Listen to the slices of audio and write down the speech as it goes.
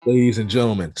Ladies and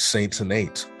gentlemen, saints and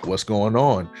eights, what's going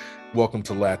on? Welcome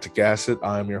to Lactic Acid.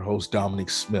 I'm your host, Dominic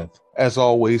Smith. As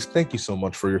always, thank you so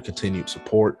much for your continued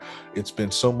support. It's been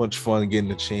so much fun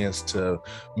getting a chance to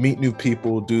meet new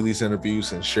people, do these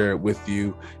interviews, and share it with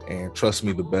you. And trust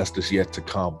me, the best is yet to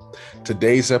come.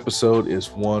 Today's episode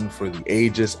is one for the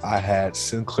ages. I had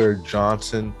Sinclair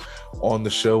Johnson on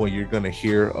the show, and you're going to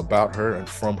hear about her and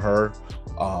from her.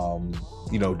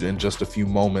 In just a few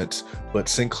moments. But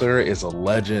Sinclair is a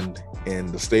legend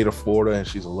in the state of Florida, and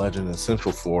she's a legend in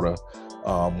Central Florida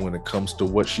when it comes to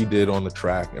what she did on the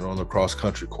track and on the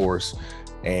cross-country course.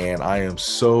 And I am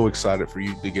so excited for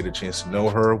you to get a chance to know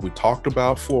her. We talked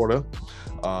about Florida.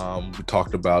 We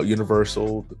talked about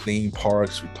Universal, the theme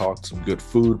parks. We talked some good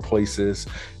food places.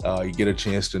 You get a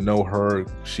chance to know her.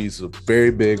 She's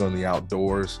very big on the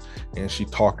outdoors, and she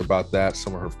talked about that,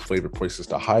 some of her favorite places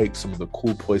to hike, some of the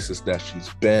cool places that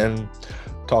she's been.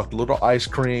 Talked a little ice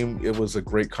cream. It was a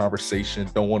great conversation.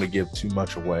 Don't want to give too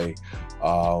much away,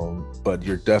 but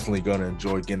you're definitely going to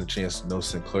enjoy getting a chance to know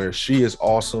Sinclair. She is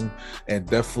awesome, and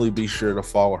definitely be sure to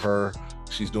follow her.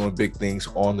 She's doing big things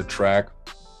on the track.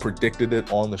 Predicted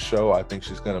it on the show. I think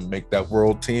she's going to make that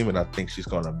world team, and I think she's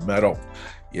going to medal.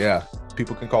 Yeah,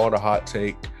 people can call it a hot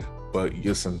take, but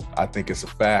listen, I think it's a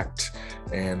fact,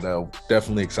 and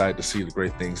definitely excited to see the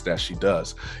great things that she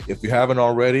does. If you haven't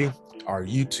already, our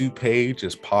YouTube page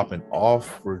is popping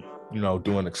off. We're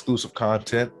doing exclusive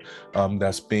content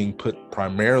that's being put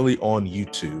primarily on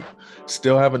YouTube.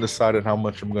 Still haven't decided how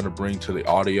much I'm going to bring to the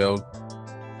audio.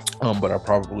 But I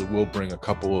probably will bring a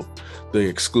couple of the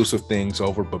exclusive things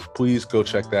over. But please go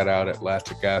check that out at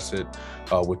Lactic Acid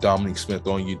with Dominic Smith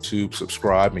on YouTube.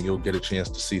 Subscribe, and you'll get a chance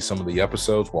to see some of the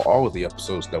episodes, well, all of the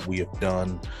episodes that we have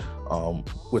done,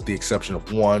 with the exception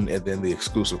of one, and then the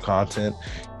exclusive content.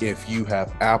 If you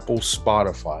have Apple,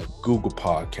 Spotify, Google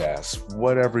Podcasts,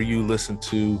 whatever you listen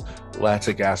to,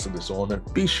 Lactic Acid is on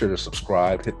it. Be sure to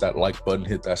subscribe, hit that like button,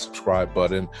 hit that subscribe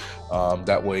button.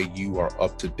 That way you are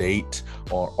up to date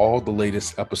on all the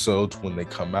latest episodes when they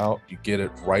come out. You get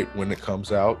it right when it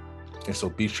comes out. And so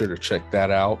be sure to check that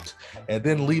out, and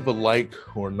then leave a like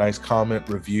or a nice comment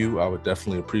review. I would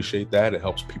definitely appreciate that. It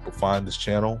helps people find this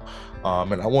channel.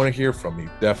 And I want to hear from you,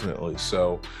 definitely.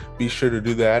 So be sure to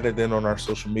do that. And then on our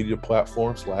social media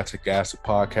platforms, Lactic Acid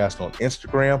Podcast on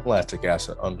Instagram, Lactic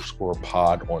Acid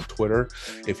 _pod on Twitter.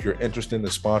 If you're interested in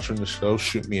sponsoring the show,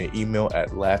 shoot me an email at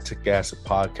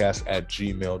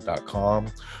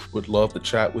lacticacidpodcast@gmail.com. Would love to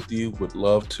chat with you. Would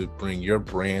love to bring your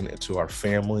brand into our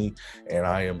family. And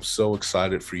I am so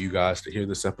excited for you guys to hear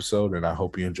this episode, and I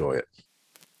hope you enjoy it.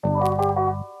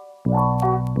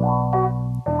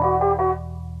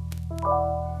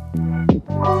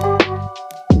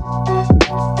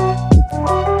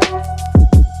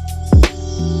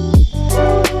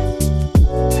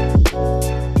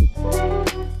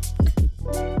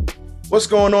 What's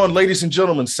going on, ladies and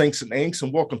gentlemen, saints and inks,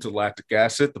 and welcome to Lactic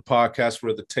Acid, the podcast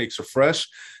where the takes are fresh,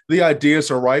 the ideas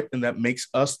are ripe, and that makes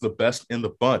us the best in the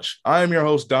bunch. I am your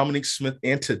host, Dominic Smith,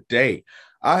 and today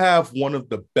I have one of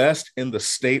the best in the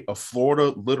state of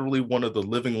Florida, literally one of the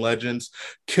living legends,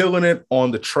 killing it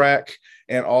on the track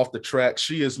and off the track.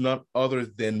 She is none other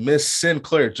than Miss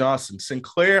Sinclair Johnson.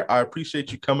 Sinclair, I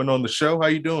appreciate you coming on the show. How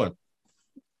you doing?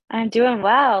 I'm doing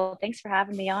well. Thanks for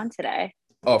having me on today.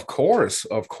 Of course.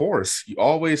 You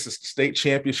always, it's the state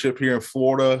championship here in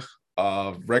Florida.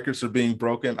 Records are being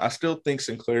broken. I still think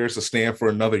Sinclair is a stand for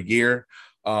another year,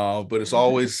 but it's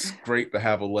always great to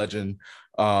have a legend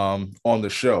on the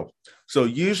show. So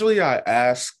usually I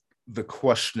ask the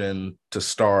question to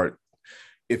start,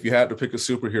 if you had to pick a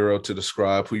superhero to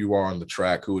describe who you are on the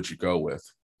track, who would you go with?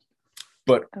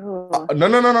 But no, I'm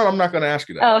not going to ask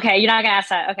you that. Oh, okay. You're not going to ask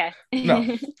that. Okay.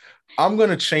 No, I'm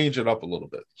going to change it up a little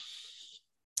bit.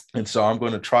 And so I'm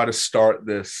going to try to start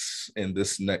this in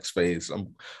this next phase.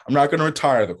 I'm not going to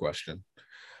retire the question,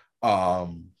 but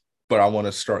I want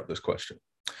to start this question.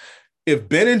 If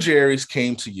Ben and Jerry's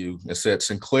came to you and said,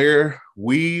 Sinclair,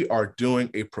 we are doing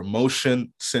a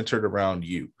promotion centered around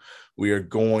you. We are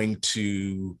going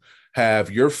to have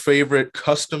your favorite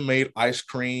custom-made ice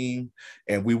cream,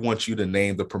 and we want you to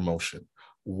name the promotion.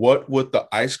 What would the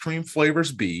ice cream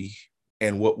flavors be,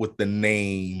 and what would the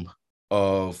name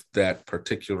of that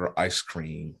particular ice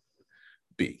cream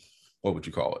be? What would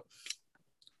you call it?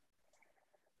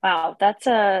 Wow, that's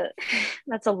a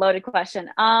loaded question.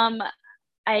 I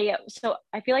feel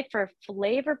like for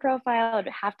flavor profile, it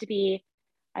would have to be,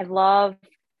 I love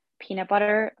peanut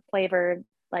butter flavored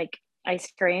like ice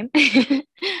cream.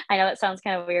 I know that sounds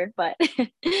kind of weird, but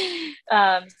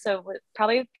so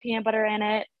probably peanut butter in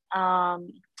it,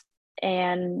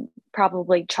 and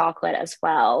probably chocolate as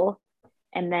well.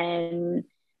 And then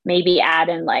maybe add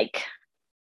in like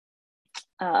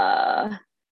uh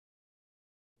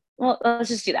well, let's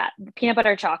just do that. Peanut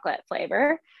butter chocolate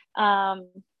flavor. Um,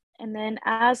 and then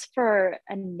as for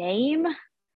a name,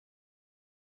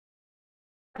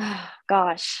 oh,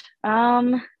 gosh,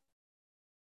 I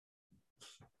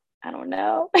don't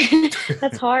know.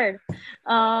 That's hard.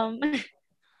 Um,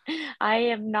 I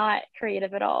am not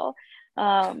creative at all.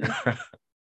 Um,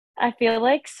 I feel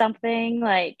like something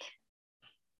like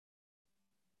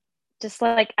just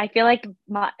like I feel like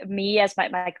me as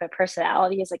my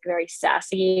personality is like very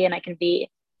sassy, and I can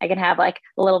have like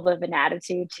a little bit of an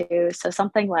attitude too. So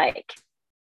something like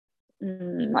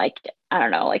I don't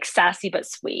know, like sassy but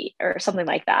sweet or something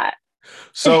like that.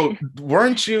 So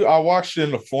weren't you, I watched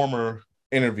in a former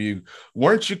interview,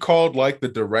 weren't you called like the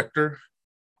director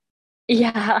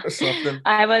Yeah, or something?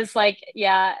 I was like,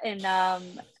 yeah, and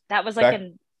that was like Back.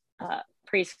 in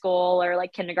preschool or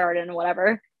like kindergarten or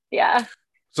whatever. Yeah,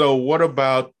 So what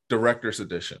about director's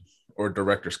edition or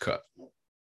director's cut?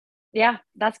 yeah,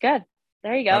 that's good.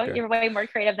 There you go. Okay. You're way more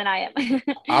creative than I am.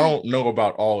 I don't know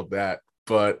about all of that,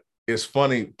 but it's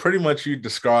funny. Pretty much you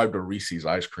described a Reese's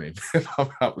ice cream, if I'm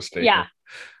not Yeah, mistaken.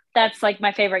 that's like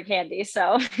my favorite candy.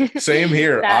 So Same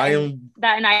here. that and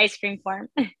that in ice cream form.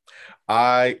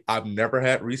 I've never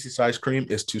had Reese's ice cream.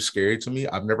 It's too scary to me.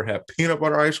 I've never had peanut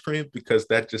butter ice cream because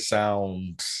that does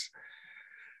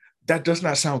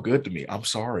not sound good to me. I'm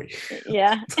sorry.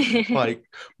 Yeah. Like,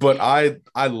 but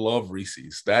I love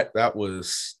Reese's.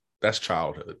 That's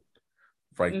childhood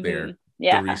right Hmm. there. The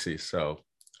Yeah. Reese's. So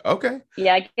okay.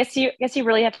 Yeah. I guess you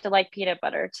really have to like peanut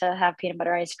butter to have peanut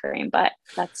butter ice cream, but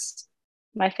that's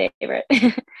my favorite.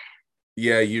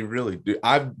 Yeah, you really do.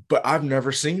 I've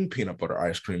never seen peanut butter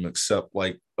ice cream except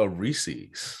like a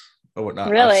Reese's or whatnot.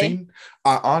 Really?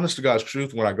 Honest to God's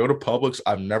truth, when I go to Publix,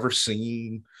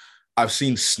 I've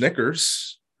seen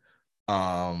Snickers,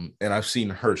 and I've seen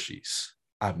Hershey's.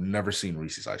 I've never seen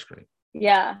Reese's ice cream.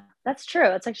 Yeah, that's true.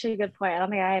 That's actually a good point. I don't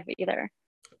think I have either.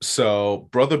 So,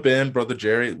 brother Ben, brother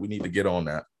Jerry, we need to get on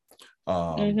that.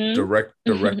 Hmm.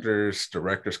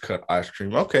 Directors cut ice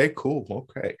cream. Okay, cool.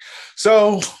 Okay.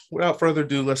 So without further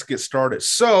ado, let's get started.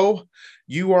 So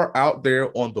you are out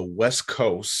there on the West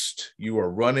Coast. You are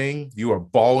running, you are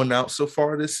balling out so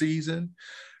far this season.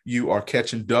 You are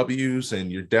catching W's,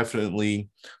 and you're definitely,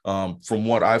 from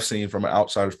what I've seen from an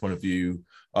outsider's point of view,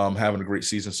 having a great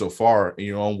season so far. In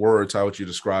your own words, how would you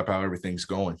describe how everything's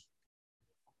going?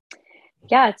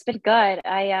 Yeah, it's been good.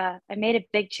 I made a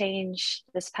big change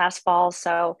this past fall,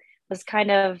 so was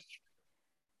kind of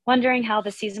wondering how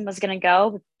the season was going to go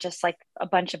with just like a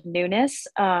bunch of newness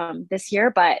this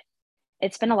year, but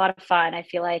it's been a lot of fun. I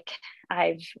feel like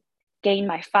I've gained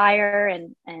my fire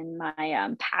and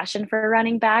my passion for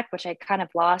running back, which I kind of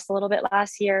lost a little bit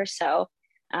last year. So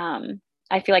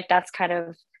I feel like that's kind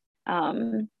of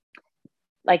um,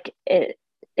 like it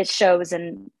shows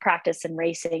in practice and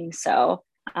racing. So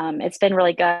it's been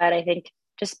really good. I think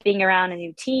just being around a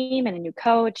new team and a new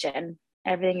coach and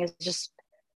everything is just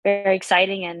very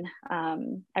exciting,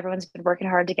 and everyone's been working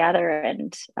hard together,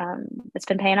 and it's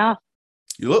been paying off.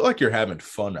 You look like you're having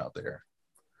fun out there.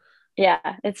 Yeah,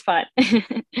 it's fun.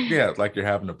 Yeah, like you're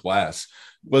having a blast.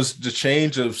 Was the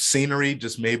change of scenery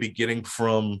just maybe getting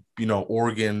from,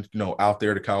 Oregon, out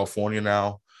there to California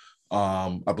now?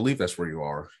 I believe that's where you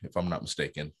are, if I'm not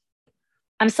mistaken.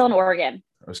 I'm still in Oregon.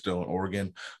 I'm still in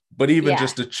Oregon. But even Yeah.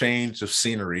 just the change of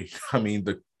scenery, I mean,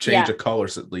 the change Yeah. of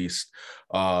colors at least,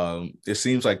 it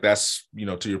seems like that's,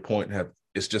 to your point,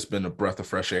 it's just been a breath of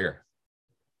fresh air.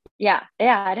 Yeah.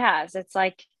 Yeah, it has. It's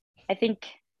like, I think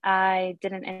I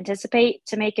didn't anticipate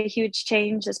to make a huge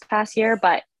change this past year,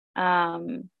 but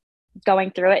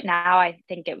going through it now, I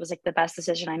think it was like the best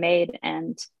decision I made.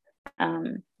 And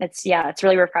it's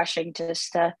really refreshing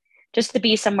just to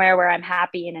be somewhere where I'm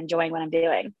happy and enjoying what I'm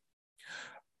doing.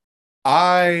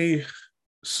 I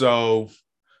So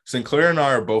Sinclair and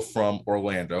I are both from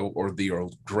Orlando, or the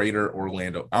greater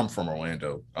Orlando. I'm from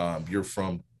Orlando. You're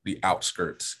from the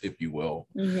outskirts, if you will.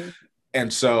 Mm-hmm.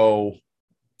 And so,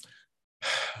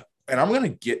 and I'm going to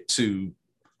get to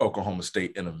Oklahoma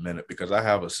State in a minute because I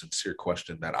have a sincere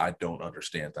question that I don't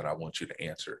understand that I want you to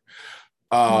answer.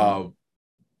 Mm-hmm. Uh,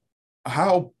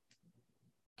 how,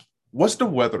 what's the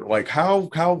weather like?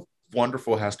 How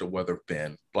wonderful has the weather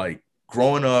been? Like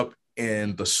growing up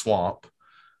in the swamp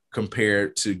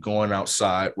compared to going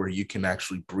outside where you can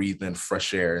actually breathe in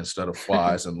fresh air instead of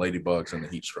flies and ladybugs and the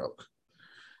heat stroke.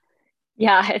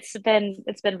 Yeah, it's been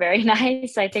very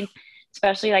nice. I think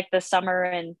especially like the summer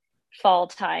and fall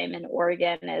time in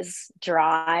Oregon is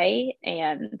dry,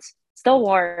 and still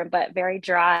warm, but very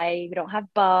dry. You don't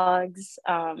have bugs.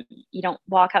 You don't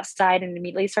walk outside and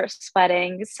immediately start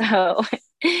sweating. So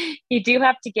you do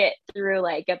have to get through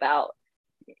like about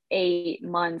 8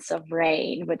 months of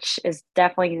rain, which is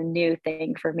definitely a new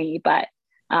thing for me. But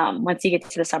once you get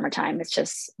to the summertime, it's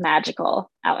just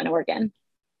magical out in Oregon.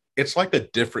 It's like a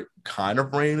different kind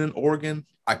of rain in Oregon.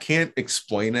 I can't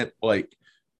explain it. Like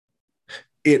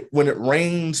it when it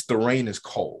rains, the rain is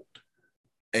cold.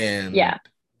 And Yeah.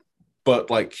 but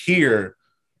like here,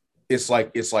 it's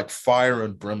like fire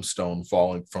and brimstone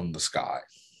falling from the sky,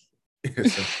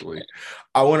 essentially.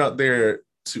 I went out there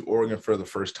to Oregon for the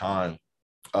first time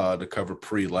to cover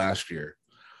pre last year.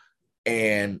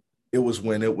 And it was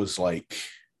when it was like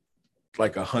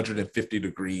 150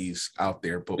 degrees out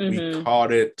there, but we Mm-hmm.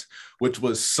 caught it, which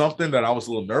was something that I was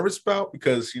a little nervous about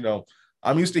because,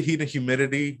 I'm used to heat and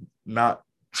humidity, not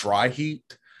dry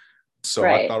heat. So I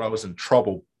Right. thought I was in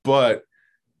trouble, but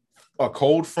a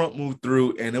cold front moved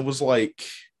through and it was like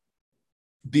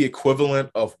the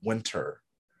equivalent of winter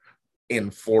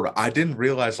in Florida. I didn't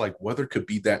realize like weather could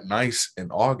be that nice in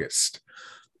August.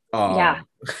 Yeah. Um,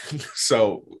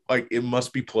 so like it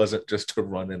must be pleasant just to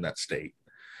run in that state.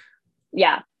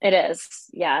 Yeah, it is.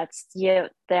 Yeah, it's yeah,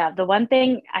 the one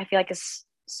thing I feel like is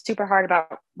super hard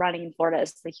about running in Florida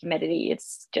is the humidity.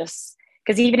 It's just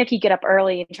because even if you get up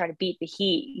early and try to beat the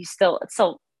heat, it's still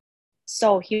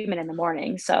so humid in the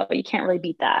morning. So you can't really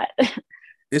beat that.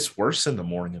 It's worse in the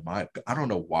morning I don't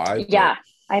know why, but Yeah,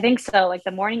 I think so. Like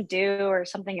the morning dew or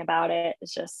something about it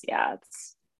is just, yeah,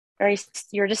 it's very,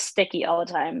 you're just sticky all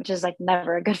the time, which is like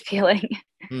never a good feeling.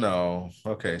 no.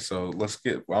 Okay, so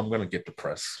I'm gonna get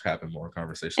depressed having more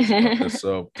conversations about this.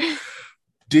 So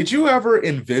did you ever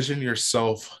envision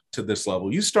yourself to this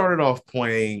level? You started off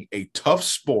playing a tough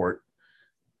sport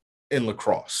in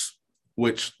lacrosse,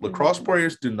 which lacrosse Mhm.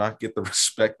 players do not get the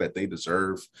respect that they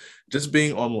deserve. Just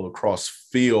being on the lacrosse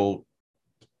field,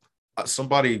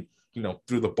 somebody,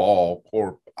 threw the ball,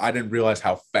 or I didn't realize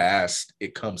how fast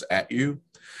it comes at you.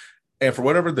 And for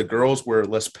whatever, the girls wear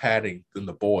less padding than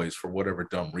the boys for whatever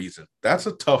dumb reason. That's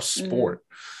a tough Mhm. sport.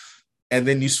 And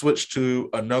then you switch to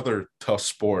another tough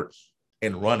sport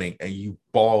in running and you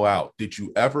ball out. Did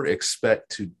you ever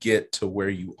expect to get to where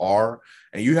you are?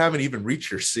 And you haven't even reached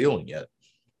your ceiling yet.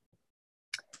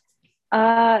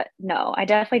 No, I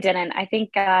definitely didn't.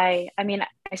 I mean,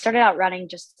 I started out running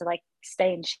just to like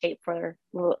stay in shape for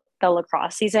the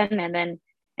lacrosse season and then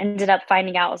ended up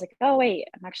finding out I was like, oh wait,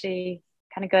 I'm actually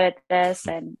kind of good at this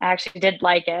and I actually did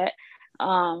like it.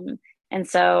 Um, and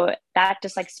so that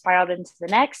just like spiraled into the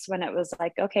next when it was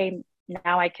like, okay,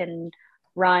 now I can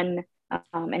run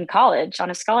in college on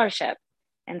a scholarship.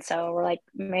 And so we're like,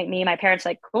 me and my parents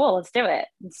were like, cool, let's do it.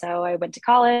 And so I went to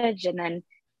college and then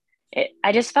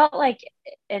I just felt like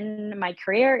in my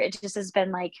career, it just has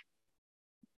been like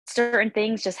certain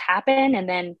things just happen. And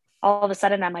then all of a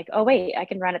sudden, I'm like, oh, wait, I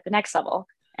can run at the next level.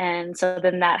 And so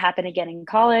then that happened again in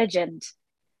college. And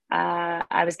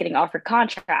I was getting offered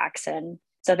contracts. And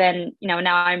so then,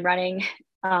 now I'm running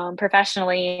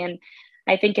professionally. And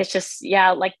I think it's just,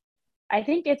 yeah, like, I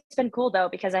think it's been cool though,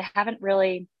 because I haven't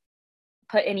really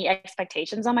put any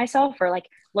expectations on myself or like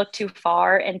look too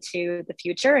far into the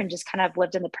future and just kind of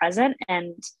lived in the present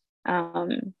and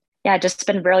yeah, just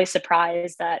been really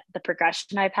surprised at the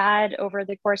progression I've had over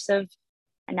the course of,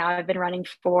 and now I've been running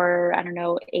for I don't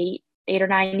know 8 or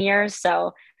 9 years.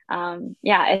 So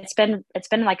yeah, it's been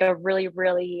like a really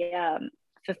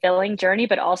fulfilling journey,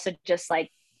 but also just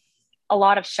like a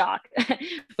lot of shock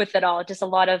with it all, just a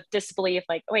lot of disbelief,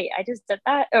 like, wait, I just did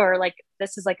that, or like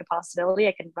this is like a possibility,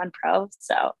 I can run pro.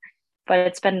 So, but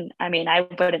it's been, I mean, I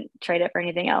wouldn't trade it for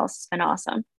anything else. It's been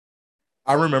awesome.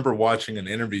 I remember watching an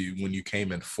interview when you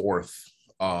came in fourth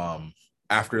um,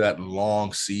 after that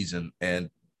long season, and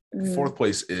Mm. fourth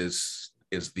place is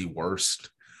the worst.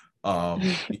 Um,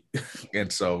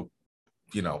 and so,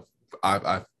 you know,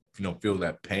 I feel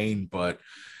that pain, but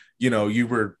you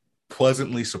were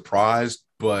pleasantly surprised,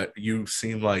 but you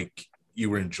seemed like you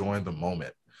were enjoying the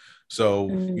moment. So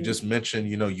you Mm. just mentioned,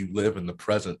 you live in the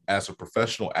present as a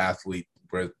professional athlete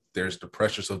where there's the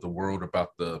pressures of the world about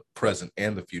the present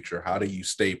and the future. How do you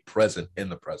stay present in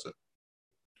the present?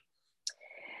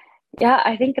 Yeah,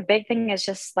 I think the big thing is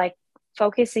just like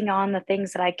focusing on the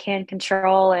things that I can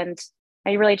control, and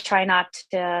I really try not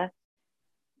to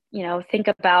think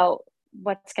about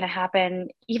what's going to happen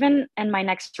even in my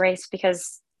next race,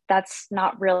 because that's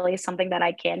not really something that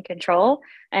I can control.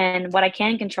 And what I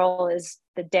can control is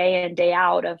the day in, day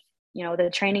out of, the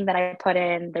training that I put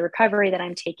in, the recovery that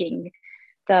I'm taking,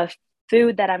 the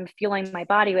food that I'm fueling my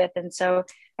body with. And so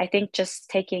I think just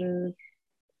taking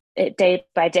it day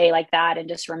by day like that, and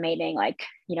just remaining like,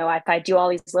 if I do all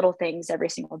these little things every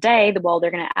single day, well,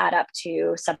 they're going to add up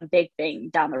to some big thing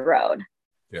down the road.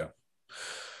 Yeah.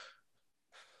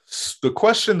 The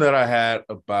question that I had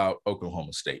about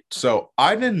Oklahoma State. So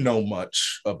I didn't know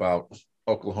much about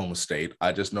Oklahoma State.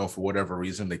 I just know for whatever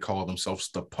reason they call themselves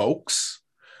the Pokes,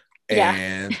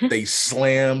 and they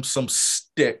slammed some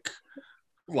stick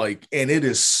and it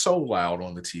is so loud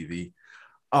on the TV.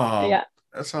 So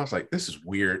I was like, this is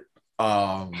weird.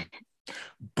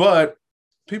 But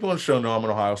people on the show know I'm an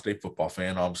Ohio State football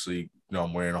fan. Obviously,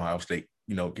 I'm wearing Ohio State,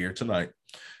 gear tonight.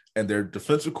 And their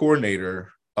defensive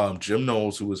coordinator, Jim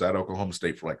Knowles, who was at Oklahoma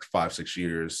State for like 5-6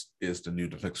 years, is the new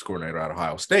defensive coordinator at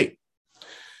Ohio State.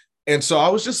 And so I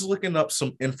was just looking up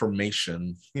some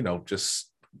information,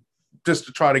 just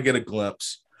to try to get a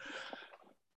glimpse.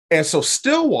 And so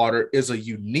Stillwater is a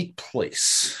unique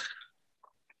place.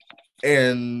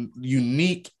 And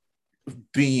unique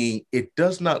being, it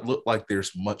does not look like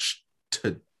there's much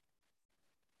to.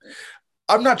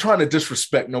 I'm not trying to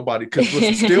disrespect nobody, because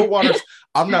Stillwater,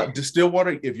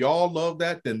 Stillwater. If y'all love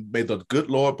that, then may the good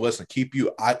Lord bless and keep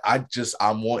you. I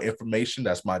want information.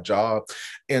 That's my job.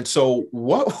 And so,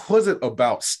 what was it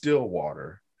about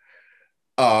Stillwater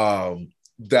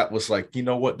that was like, you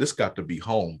know what, this got to be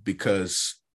home?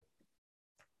 Because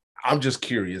I'm just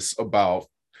curious about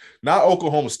not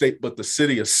Oklahoma State, but the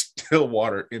city of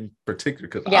Stillwater in particular,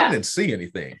 because I didn't see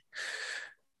anything.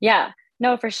 Yeah.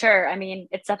 No, for sure. I mean,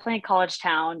 it's definitely a college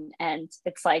town, and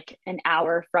it's like an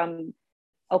hour from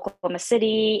Oklahoma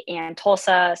City and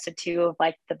Tulsa, so two of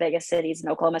like the biggest cities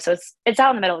in Oklahoma. So it's out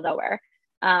in the middle of nowhere.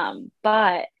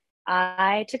 But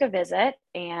I took a visit,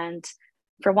 and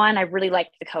for one, I really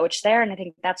liked the coach there, and I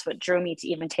think that's what drew me to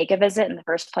even take a visit in the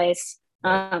first place.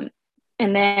 And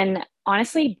then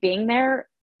honestly, being there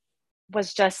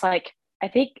was just like, I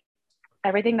think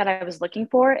everything that I was looking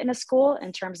for in a school,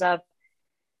 in terms of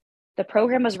the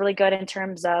program was really good in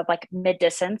terms of like mid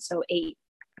distance. So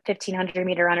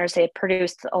 1,500-meter runners, they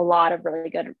produced a lot of really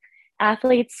good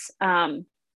athletes. And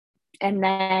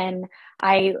then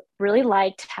I really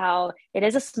liked how it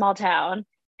is a small town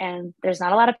and there's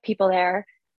not a lot of people there,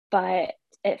 but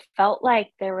it felt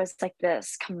like there was like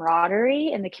this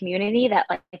camaraderie in the community that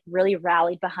like really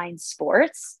rallied behind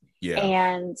sports. Yeah.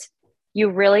 And you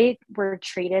really were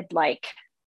treated like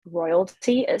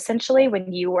royalty essentially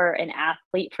when you were an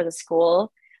athlete for the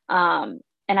school. And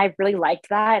I really liked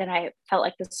that. And I felt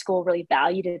like the school really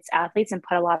valued its athletes and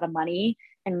put a lot of money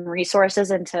and resources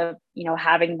into,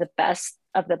 having the best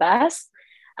of the best.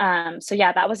 So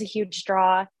yeah, that was a huge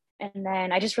draw. And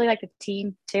then I just really liked the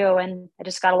team too. And I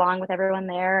just got along with everyone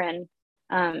there. And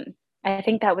I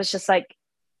think that was just like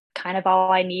kind of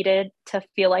all I needed to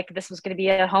feel like this was going to be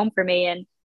a home for me. And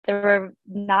there were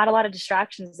not a lot of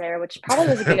distractions there, which probably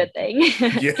was a good thing.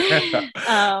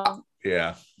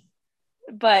 Yeah.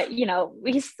 But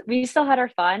we still had our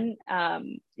fun.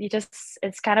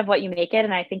 It's kind of what you make it,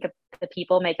 and I think the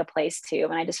people make a place too.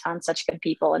 And I just found such good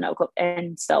people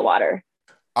in Stillwater.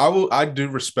 I do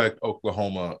respect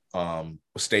Oklahoma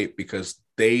State because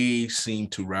they seem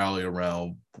to rally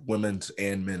around women's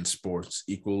and men's sports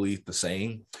equally the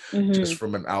same. Mm-hmm. Just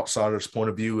from an outsider's point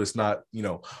of view, it's not,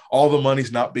 all the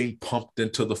money's not being pumped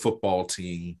into the football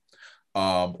team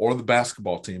or the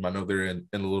basketball team. I know they're in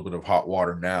a little bit of hot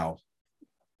water now.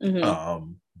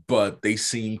 Mm-hmm. But they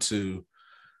seem to,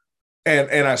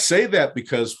 and I say that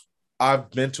because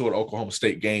I've been to an Oklahoma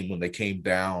State game when they came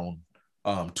down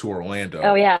to Orlando.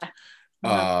 Oh yeah.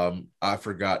 I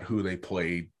forgot who they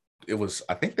played.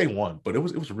 I think they won, but it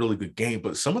was a really good game.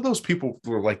 But some of those people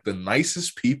were like the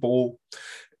nicest people,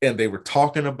 and they were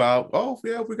talking about, oh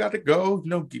yeah, we got to go.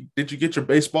 Did you get your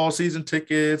baseball season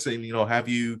tickets? And have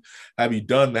you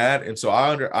done that? And so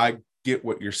I get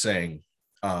what you're saying.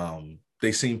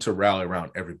 They seem to rally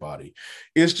around everybody.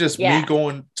 It's just me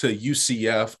going to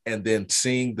UCF and then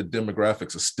seeing the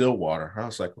demographics of Stillwater. I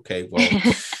was like, okay, well.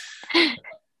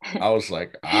 I was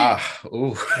like,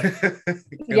 ooh.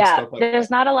 Yeah, there's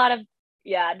not a lot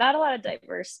of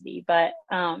diversity, but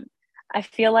I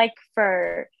feel like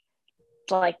for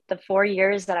like the 4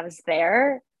 years that I was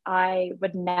there, I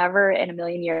would never in a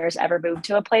million years ever move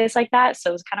to a place like that. So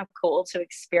it was kind of cool to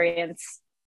experience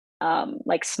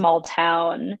like small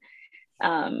town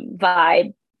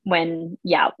vibe when,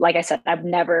 like I said, I've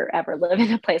never ever lived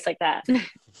in a place like that.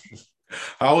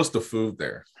 How was the food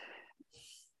there?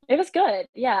 It was good.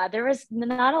 Yeah, there was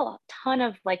not a ton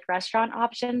of like restaurant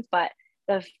options, but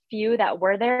the few that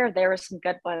were there were some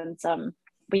good ones.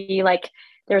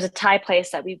 There was a Thai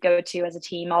place that we go to as a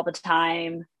team all the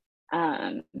time.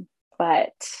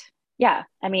 But yeah,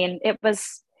 I mean, it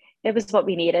was it was what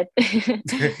we needed.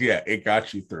 Yeah, it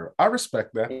got you through. I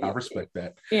respect that. I respect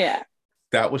that. Yeah.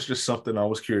 That was just something I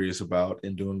was curious about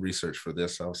in doing research for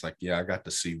this. I was like, yeah, I got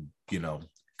to see,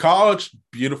 college,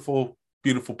 beautiful,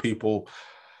 beautiful people.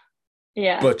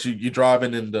 Yeah. But you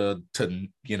driving into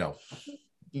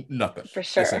nothing, For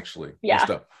sure. essentially. Yeah. And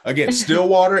stuff. Again,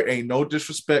 Stillwater, ain't no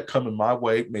disrespect coming my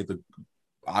way.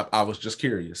 I was just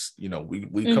curious.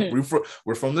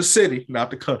 We're from the city,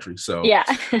 not the country. So yeah.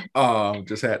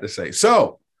 Just had to say.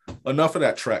 So enough of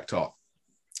that track talk.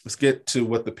 Let's get to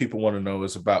what the people want to know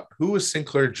is about who is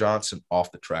Sinclair Johnson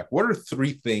off the track. What are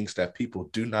 3 things that people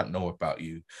do not know about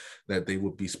you that they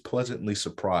would be pleasantly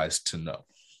surprised to know?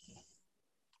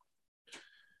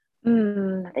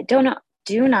 They do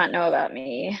not know about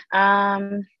me.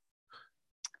 I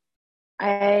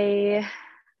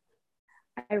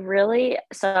really,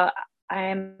 so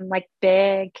I'm like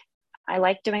big. I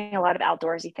like doing a lot of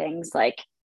outdoorsy things like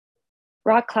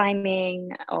rock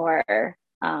climbing or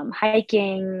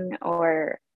hiking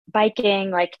or biking.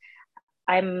 Like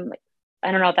I don't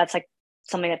know if that's like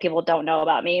something that people don't know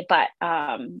about me, but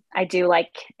I do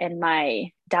like in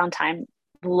my downtime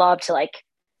love to like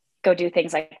go do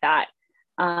things like that.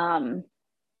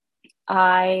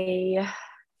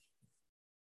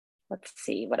 Let's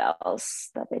see what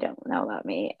else that they don't know about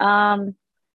me.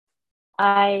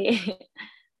 I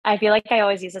I feel like I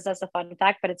always use this as a fun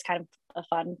fact, but it's kind of a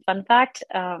fun fact.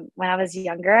 When I was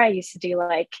younger, I used to do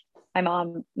like my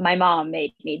mom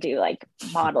made me do like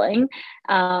modeling.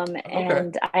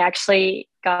 And I actually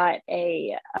got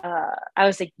I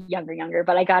was like younger,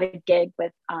 but I got a gig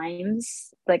with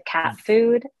Iams, the cat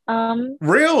food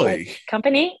really like,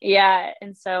 company. Yeah.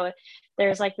 And so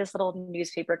there's like this little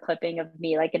newspaper clipping of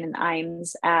me like in an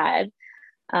Iams ad.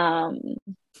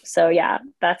 So yeah,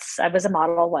 I was a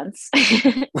model once.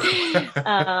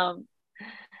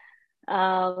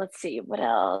 Let's see what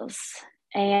else.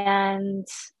 And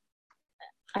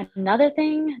another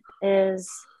thing is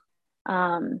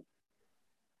I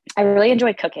really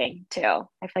enjoy cooking too.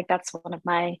 I feel like that's one of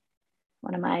my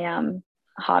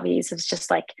hobbies is just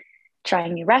like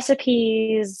trying new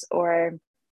recipes or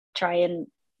trying,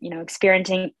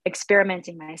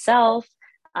 experimenting myself.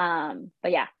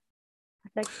 But yeah,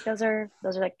 like those are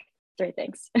like 3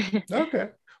 things. Okay.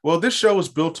 Well, this show is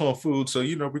built on food, so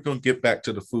we're gonna get back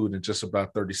to the food in just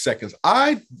about 30 seconds.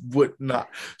 I would not.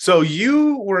 So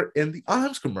you were in the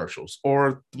Iams commercials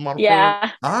or the model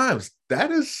for Iams.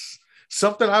 That is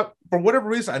something for whatever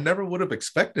reason, I never would have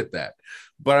expected that.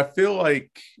 But I feel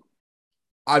like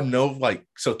I know, like,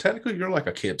 so technically you're like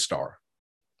a kid star.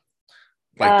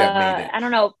 Like that made it. I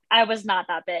don't know. I was not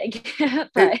that big,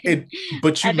 but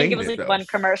but you I think it was like though. one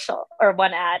commercial or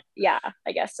one ad. Yeah,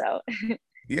 I guess so.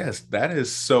 Yes, that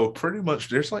is so pretty much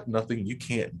there's like nothing you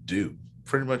can't do.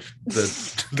 Pretty much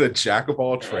the jack of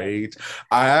all trades.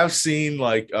 I have seen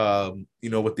like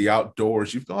with the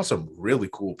outdoors, you've gone some really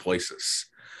cool places.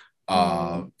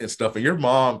 And stuff. And your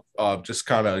mom, just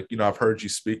kind of, I've heard you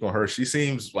speak on her. She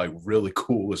seems like really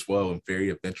cool as well and very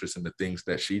adventurous in the things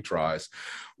that she tries.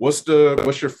 What's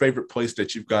your favorite place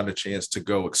that you've gotten a chance to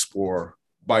go explore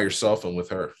by yourself and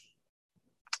with her?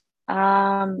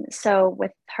 So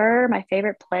with her, my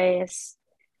favorite place,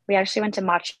 we actually went to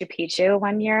Machu Picchu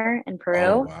one year in Peru.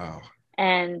 Oh, wow.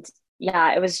 And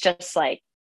yeah, it was just like,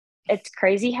 it's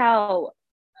crazy how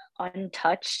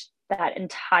untouched that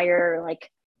entire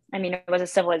it was a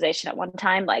civilization at one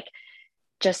time, like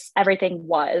just everything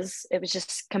it was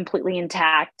just completely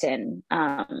intact. And,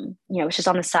 it's just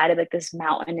on the side of like this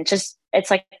mountain. It's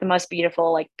like the most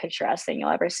beautiful, like picturesque thing you'll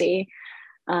ever see.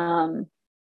 And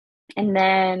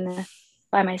then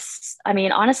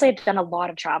honestly, I've done a lot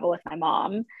of travel with my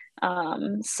mom.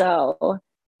 So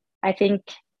I think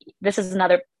this is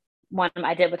another one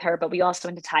I did with her, but we also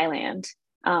went to Thailand,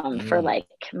 for like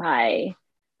my,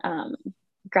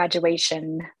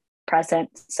 graduation present.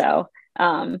 So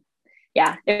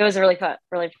yeah, it was really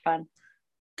fun.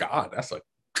 God,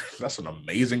 that's an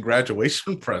amazing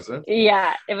graduation present.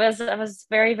 Yeah, I was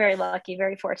very, very lucky,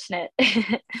 very fortunate.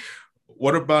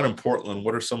 What about in Portland?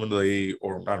 What are some of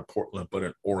or not in Portland, but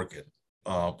in Oregon?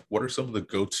 What are some of the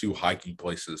go-to hiking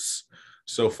places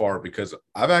so far? Because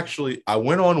I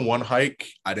went on one hike.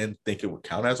 I didn't think it would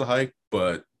count as a hike,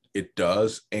 but it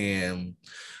does. And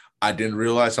I didn't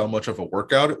realize how much of a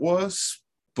workout it was.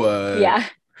 But yeah,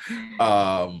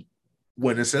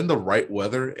 when it's in the right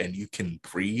weather and you can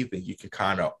breathe and you can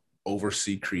kind of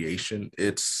oversee creation,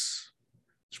 it's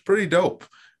pretty dope.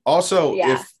 Also,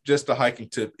 if just a hiking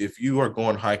tip, if you are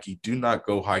going hiking, do not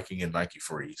go hiking in Nike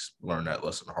Freeze. Learn that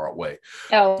lesson the hard way.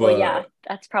 Oh, yeah,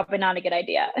 that's probably not a good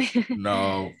idea.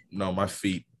 no, my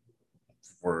feet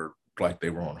were like they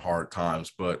were on hard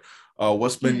times. But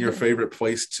what's been your favorite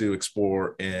place to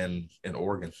explore in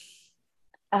Oregon?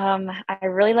 I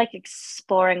really like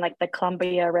exploring like the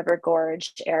Columbia River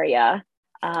Gorge area.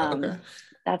 Okay.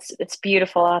 It's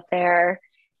beautiful out there.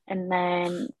 And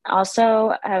then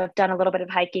also I've done a little bit of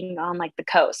hiking on like the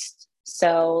coast.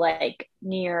 So like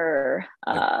near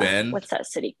Like Bend, what's that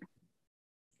city?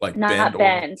 like Bend, Not Oregon.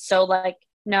 Bend. So like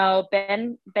no,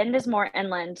 Bend is more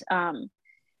inland.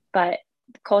 But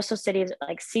coastal cities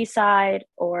like Seaside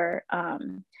or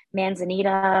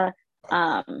Manzanita.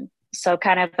 So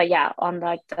kind of, but yeah, on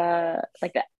like the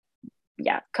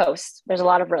yeah coast. There's a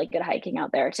lot of really good hiking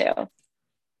out there too.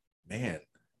 Man,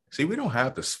 see, we don't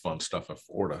have this fun stuff in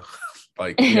Florida.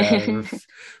 Like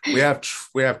we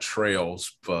have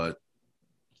trails, but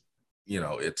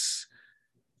it's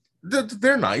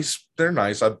they're nice. They're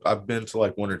nice. I've been to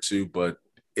like one or two, but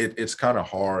it's kind of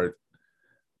hard,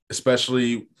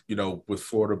 especially with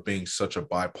Florida being such a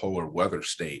bipolar weather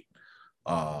state.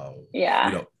 You Yeah.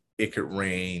 know, it could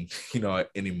rain, at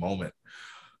any moment.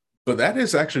 But that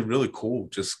is actually really cool.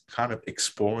 Just kind of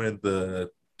exploring the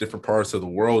different parts of the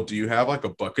world. Do you have like a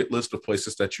bucket list of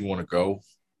places that you want to go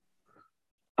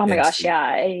Oh my and gosh, see?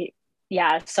 yeah.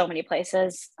 Yeah, so many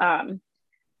places.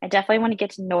 I definitely want to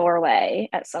get to Norway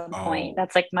at some point. Oh,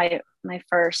 That's like my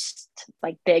first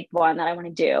like big one that I want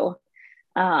to do.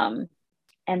 Um,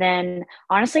 and then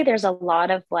honestly, there's a lot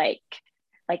of like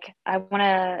I want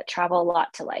to travel a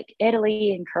lot to like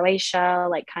Italy and Croatia,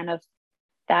 like kind of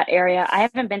that area. I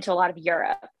haven't been to a lot of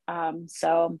Europe,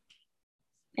 so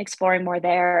exploring more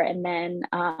there, and then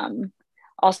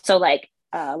also like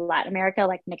Latin America,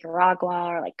 like Nicaragua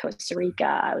or like Costa Rica.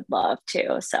 I would love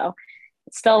to. So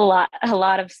it's still a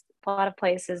lot of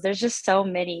places. There's just so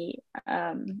many.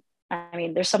 I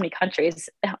mean, there's so many countries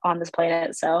on this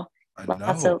planet, so I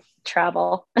lots know. of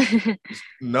travel.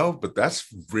 No, but that's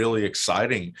really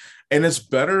exciting. And it's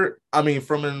better. I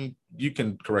mean, you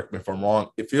can correct me if I'm wrong.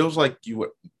 It feels like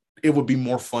it would be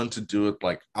more fun to do it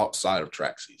like outside of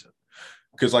track season.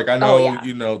 Because like I Oh know,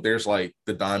 yeah. there's like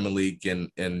the Diamond League in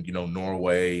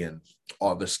Norway and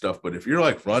all this stuff. But if you're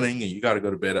like running and you got to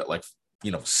go to bed at like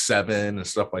 7 and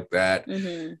stuff like that,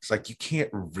 Hmm. it's like you can't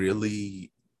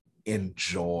really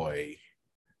enjoy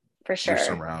For your sure.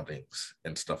 surroundings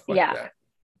and stuff like Yeah. that.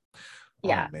 Oh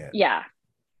Yeah. man, Yeah.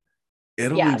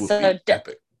 Italy Yeah. would be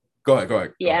epic. Go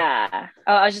ahead. Yeah.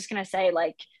 Oh, I was just gonna say,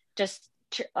 like, just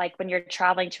like when you're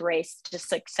traveling to race,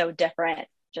 just like so different.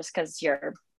 Just because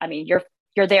I mean,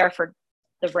 you're there for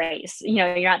the race.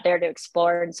 You're not there to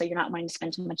explore, and so you're not wanting to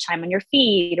spend too much time on your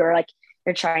feet, or like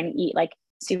you're trying to eat like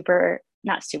super,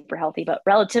 not super healthy, but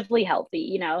relatively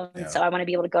healthy. And Yeah, so I want to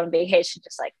be able to go on vacation,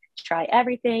 just like try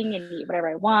everything and eat whatever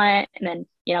I want, and then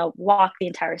walk the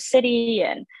entire city,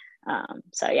 and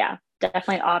so yeah,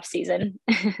 definitely off season.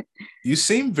 you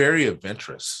seem very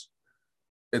adventurous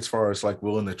as far as like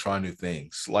willing to try new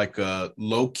things. Like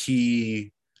low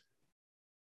key,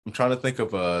 I'm trying to think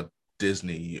of a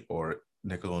Disney or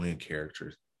Nickelodeon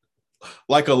characters.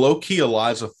 Like a low key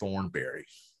Eliza Thornberry.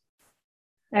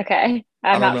 Okay. I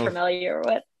I'm don't not know. familiar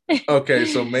with. Okay,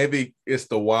 so maybe it's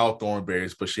the wild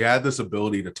thornberries, but she had this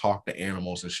ability to talk to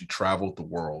animals and she traveled the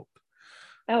world,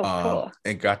 Oh, cool.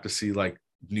 and got to see like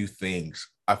new things.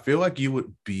 I feel like you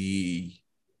would be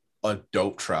a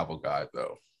dope travel guide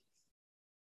though.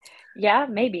 Yeah,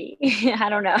 maybe. I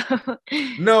don't know.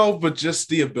 No, but just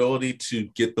the ability to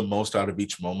get the most out of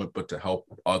each moment, but to help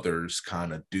others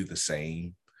kind of do the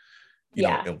same,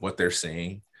 Yeah. in what they're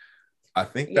seeing. I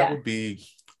think that Yeah. would be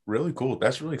really cool.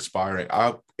 That's really inspiring.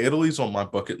 Italy's on my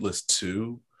bucket list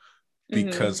too, Hmm.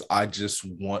 because I just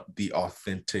want the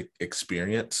authentic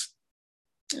experience,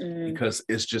 Mm. because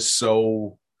it's just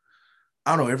so,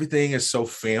 I don't know, everything is so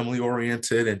family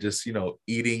oriented, and just,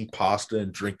 eating pasta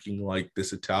and drinking like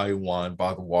this Italian wine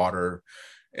by the water,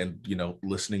 and,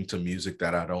 listening to music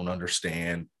that I don't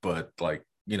understand, but like,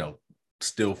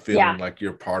 still feeling Yeah. like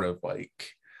you're part of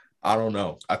like, I don't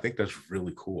know. I think that's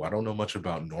really cool. I don't know much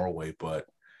about Norway, but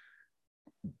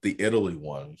the Italy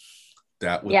one,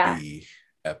 that would Yeah. be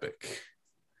epic.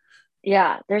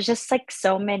 Yeah. There's just like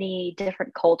so many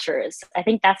different cultures. I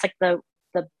think that's like the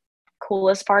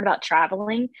coolest part about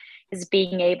traveling is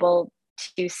being able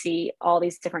to see all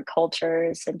these different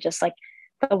cultures and just like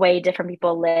the way different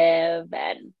people live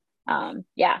and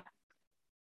yeah.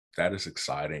 That is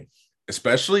exciting.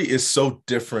 Especially is so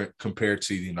different compared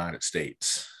to the United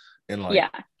States and like Yeah.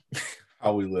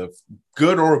 how we live.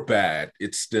 Good or bad,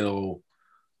 it's still,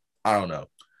 I don't know.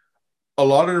 A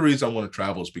lot of the reason I want to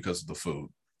travel is because of the food.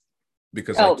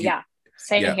 Because Oh, like you, yeah.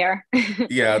 Same yeah, here.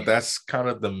 yeah, that's kind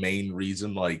of the main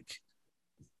reason. Like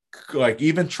like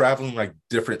even traveling like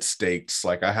different states,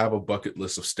 like I have a bucket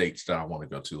list of states that I want to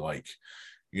go to, like,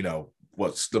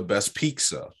 what's the best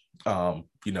pizza?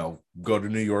 Go to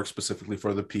New York specifically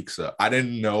for the pizza. I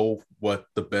didn't know what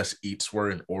the best eats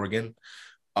were in Oregon.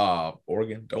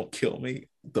 Oregon, don't kill me.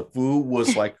 The food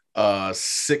was like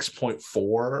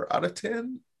 6.4 out of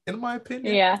 10 in my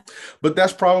opinion. Yeah. But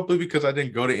that's probably because I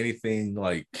didn't go to anything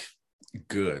like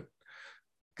good.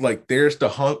 Like there's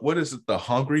what is it? The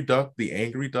Hungry Duck, the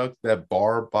Angry Duck, that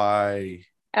bar by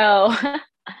Oh,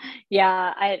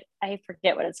 yeah. I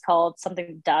forget what it's called.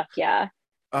 Something duck. Yeah.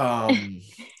 and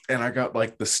I got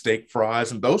like the steak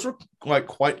fries, and those were like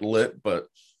quite lit, but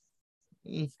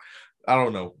I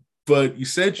don't know. But you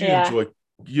said Yeah.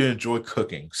 you enjoy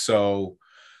cooking. So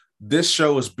this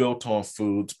show is built on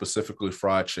food, specifically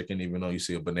fried chicken, even though you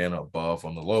see a banana above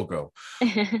on the logo.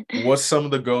 What's some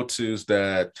of the go-tos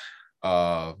that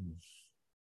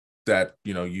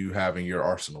you have in your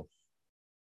arsenal?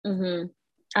 hmm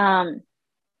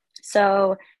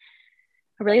So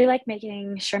I really like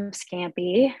making shrimp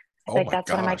scampi. I Oh think my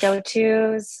that's one of my gosh,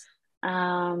 go-tos.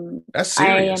 that's I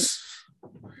am, serious.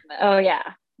 oh yeah,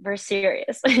 we're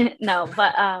serious. No,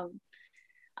 but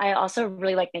I also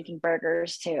really like making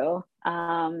burgers too.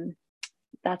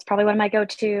 That's probably one of my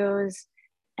go-tos.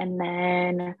 And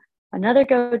then another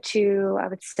go-to I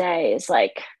would say is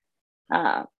like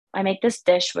I make this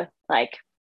dish with like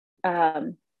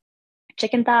um,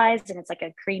 chicken thighs, and it's like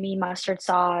a creamy mustard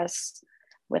sauce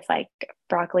with like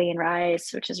broccoli and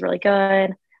rice, which is really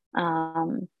good.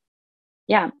 Um,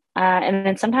 yeah, and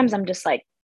then sometimes I just like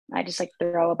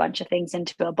throw a bunch of things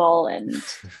into a bowl, and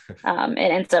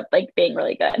it ends up like being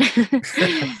really good.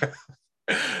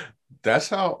 That's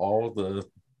how all the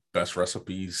best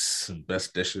recipes and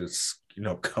best dishes,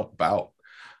 come about.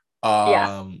 Yeah,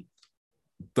 Um,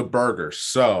 the burgers.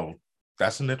 So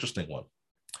that's an interesting one.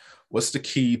 What's the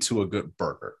key to a good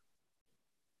burger?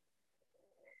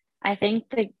 I think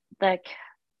like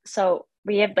so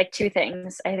we have like two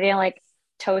things. I feel like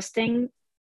toasting.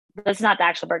 That's not the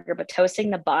actual burger, but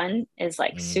toasting the bun is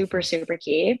like super Mhm. super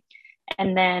key.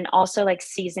 And then also like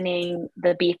seasoning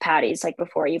the beef patties like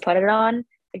before you put it on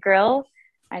the grill,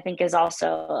 I think is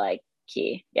also like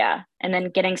key. Yeah. And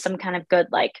then getting some kind of good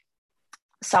like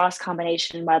sauce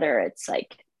combination, whether it's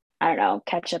like, I don't know,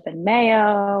 ketchup and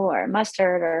mayo or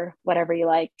mustard or whatever you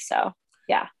like. So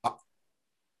yeah. Uh,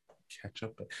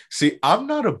 Ketchup. See, I'm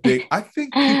not a big, I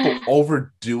think people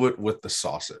overdo it with the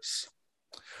sauces.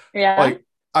 Yeah. Like,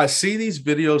 I see these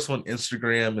videos on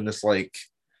Instagram and it's like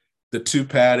the two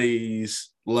patties,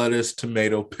 lettuce,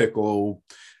 tomato, pickle,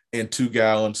 and 2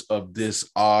 gallons of this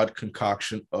odd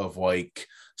concoction of like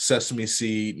sesame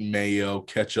seed, mayo,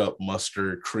 ketchup,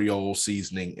 mustard, Creole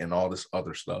seasoning, and all this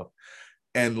other stuff.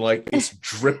 And like it's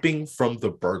dripping from the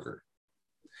burger.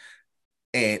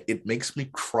 And it makes me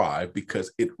cry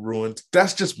because it ruins.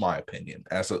 That's just my opinion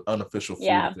as an unofficial food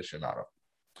Yeah. aficionado.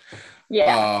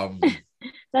 Yeah. Um,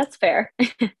 That's fair.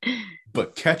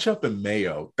 but ketchup and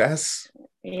mayo, I,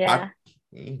 Yeah.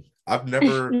 I've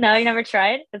never. No, you never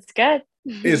tried? It's good.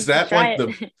 Is You should that try like the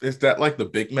it. is that like the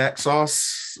Big Mac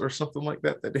sauce or something like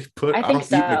that they put? I I think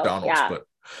don't eat so. McDonald's, Yeah. but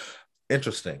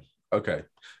interesting. Okay.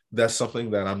 That's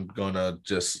something that I'm gonna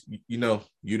just, you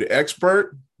the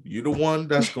expert, you the one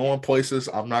that's going places.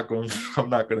 I'm not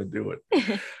gonna do it.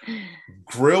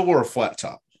 Grill or a flat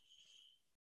top?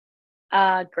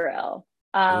 Grill.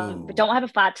 But Ooh, don't have a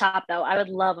flat top though. I would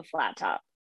love a flat top.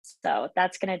 So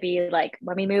that's gonna be like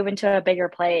when we move into a bigger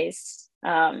place.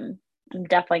 I'm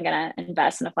definitely gonna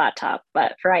invest in a flat top.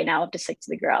 But for right now, I'll just stick to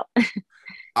the grill.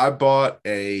 I bought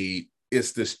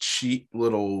it's this cheap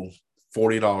little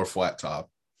 $40 flat top,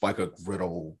 like a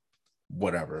griddle,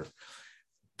 whatever.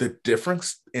 The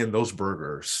difference in those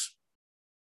burgers,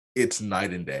 it's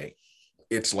night and day.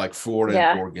 It's like Florida and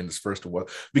Yeah. Oregon is first of all.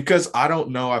 Because I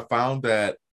don't know, I found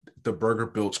that the burger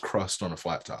builds crust on a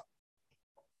flat top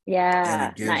and Yeah.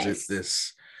 it gives it Nice.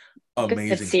 this Good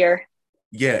amazing, sear.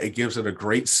 yeah, it gives it a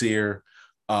great sear.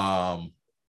 Um,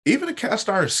 Even a cast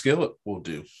iron skillet will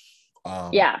do.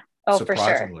 Um, Yeah. Oh, for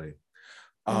sure. Surprisingly.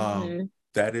 Um, hmm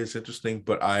that is interesting,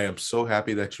 but I am so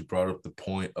happy that you brought up the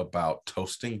point about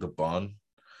toasting the bun.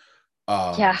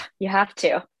 Yeah, Um, you have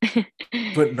to.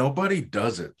 but nobody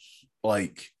does it.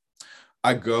 Like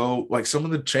I go, like some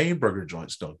of the chain burger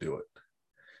joints don't do it.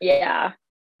 Yeah,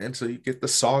 And so you get the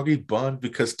soggy bun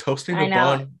because toasting the I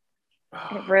know. bun,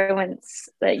 It ruins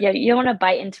the, yeah, you don't want to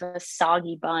bite into a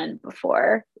soggy bun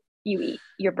before you eat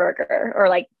your burger or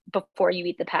like before you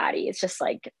eat the patty. It's just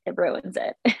like it ruins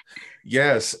it.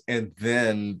 yes, and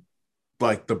then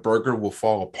like the burger will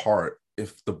fall apart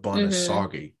if the bun is hmm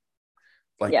soggy.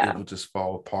 Like it Yeah. will just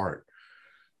fall apart.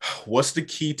 What's the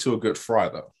key to a good fry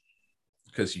though?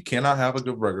 Because you cannot have a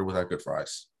good burger without good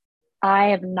fries. I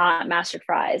have not mastered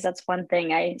fries. That's one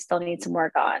thing I still need some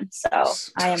work on. So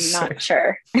I am Same, not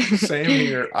sure. same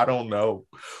here. I don't know.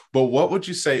 But what would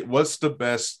you say? What's the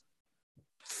best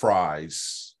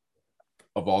fries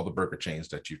of all the burger chains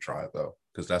that you tried, though?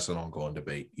 Because that's an ongoing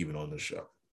debate, even on the show.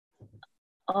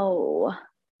 Oh,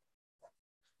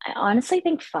 I honestly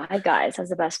think Five Guys has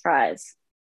the best fries.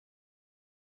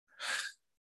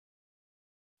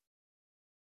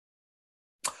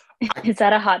 Is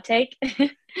that a hot take?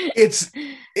 It's,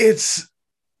 it's,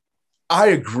 I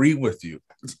agree with you.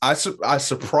 I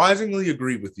surprisingly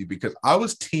agree with you because I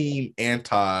was team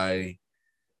anti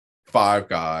Five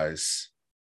Guys,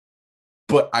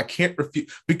 but I can't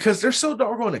refuse because they're so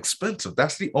doggone expensive.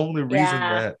 That's the only reason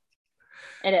Yeah, that,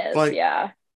 it is. like,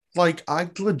 Yeah. I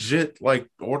legit like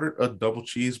ordered a double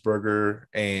cheeseburger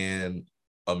and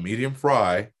a medium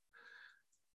fry,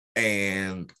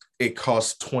 and it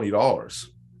costs $20.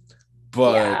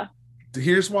 But Yeah.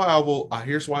 here's why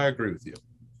I agree with you.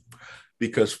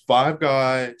 Because Five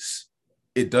Guys,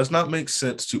 it does not make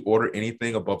sense to order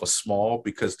anything above a small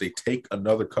because they take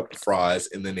another cup of fries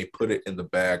and then they put it in the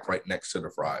bag right next to the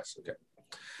fries. Okay.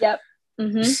 Yep.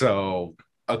 Mm-hmm. So,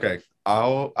 okay,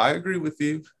 I agree with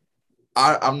you.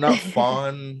 I'm not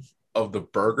fond of the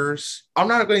burgers. I'm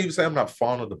not going to even say I'm not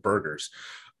fond of the burgers.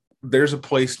 There's a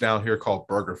place down here called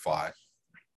BurgerFi.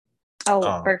 Oh,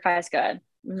 Um, BurgerFi is good.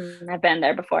 I've been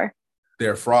there before.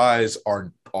 their fries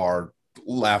are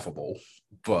laughable,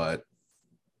 but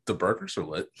the burgers are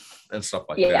lit and stuff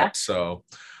like Yeah. that. So,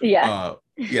 Yeah. uh,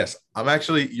 yes,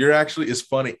 you're actually, it's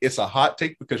funny. It's a hot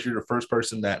take because you're the first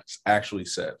person that's actually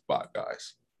said Five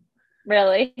Guys.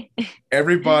 Really?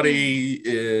 Everybody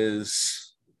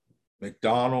is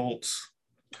McDonald's,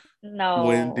 No.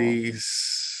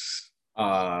 Wendy's,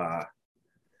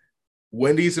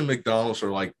 Wendy's and McDonald's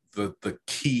are like the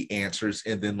key answers,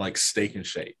 and then like Steak and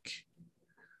Shake.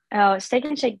 Oh, Steak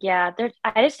and Shake. Yeah.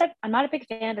 I'm not a big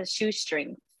fan of the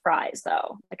shoestring fries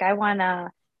though. Like I want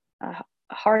a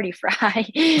hearty fry. I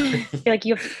feel like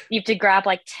you have to grab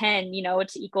like 10, to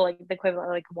equal like the equivalent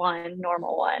of like one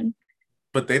normal one.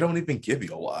 But they don't even give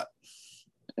you a lot.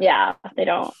 Yeah, they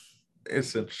don't.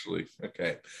 Essentially,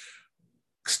 okay.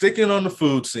 Sticking on the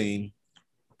food scene,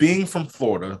 being from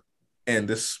Florida, and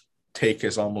this take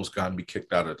has almost gotten me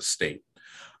kicked out of the state.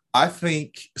 I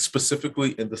think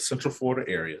specifically in the Central Florida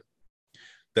area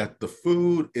that the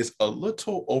food is a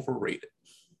little overrated.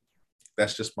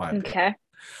 That's just my opinion. Okay.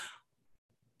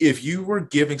 If you were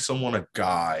giving someone a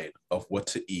guide of what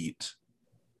to eat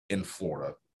in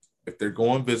Florida, if they're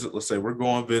going visit, let's say we're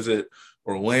going visit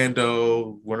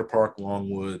Orlando, Winter Park,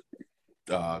 Longwood,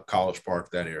 College Park,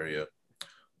 that area.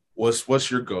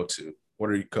 What's your go-to?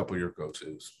 What are a couple of your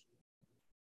go-tos?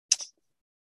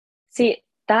 See,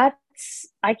 I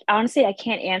honestly I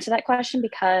can't answer that question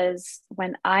because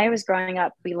when I was growing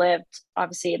up, we lived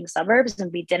obviously in the suburbs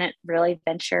and we didn't really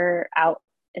venture out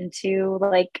into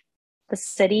like the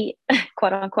city,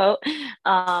 quote unquote,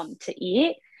 to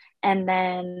eat. And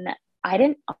then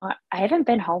I haven't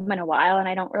been home in a while and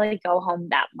I don't really go home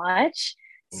that much.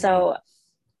 Ooh. So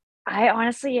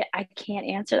I can't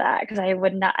answer that because I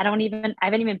haven't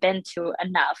even been to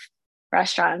enough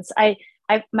restaurants.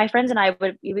 My friends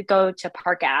and we would go to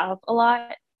Park Ave a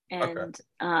lot Okay.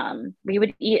 and we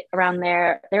would eat around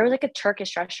there. There was like a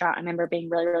Turkish restaurant I remember being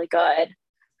really, really good.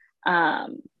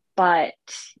 Um, but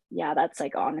yeah, that's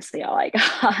like honestly all I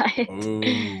got.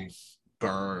 Ooh,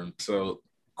 burn. So,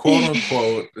 quote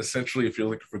unquote, essentially, if you're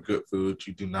looking for good food,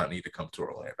 you do not need to come to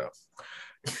Orlando.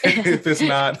 if it's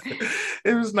not, if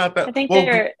it's not I that think well,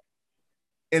 they're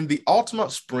in the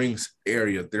Altamont Springs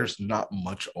area, there's not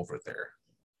much over there.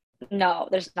 no,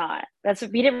 there's not.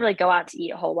 We didn't really go out to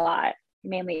eat a whole lot. We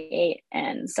mainly ate,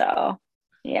 and so Oh,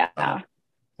 yeah.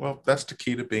 well, that's the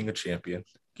key to being a champion.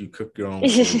 You cook your own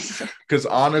food. Because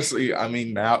honestly, I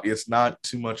mean, now it's not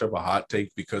too much of a hot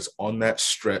take because on that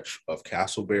stretch of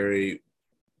Castleberry,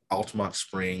 Altamont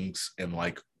Springs, and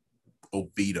like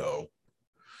Oviedo,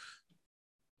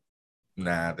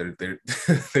 nah,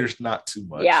 there's not too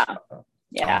much. Yeah, Oh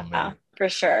yeah, man, for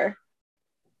sure.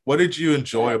 what did you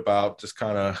enjoy But about just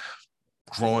kind of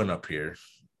growing up here?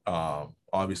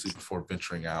 Obviously, before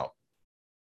venturing out.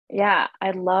 yeah,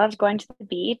 I loved going to the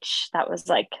beach. That was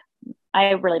like,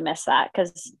 I really miss that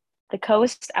because the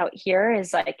coast out here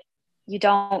is like, you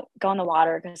don't go in the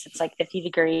water because it's like 50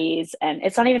 degrees and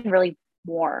it's not even really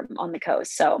warm on the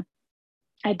coast. So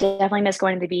I definitely miss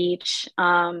going to the beach.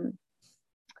 What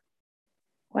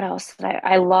else did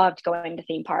I loved going to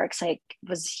theme parks. Like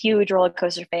was a huge roller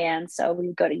coaster fan. So we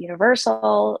would go to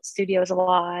Universal Studios a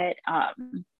lot.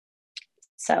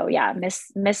 So yeah,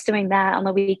 miss doing that on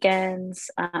the weekends.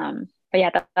 But yeah,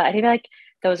 I think like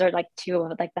those are like two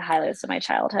of like the highlights of my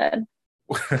childhood.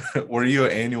 Were you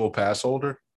an annual pass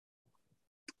holder?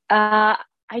 I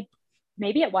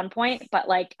maybe at one point, but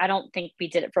like I don't think we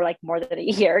did it for like more than a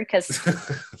year because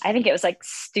I think it was like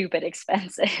stupid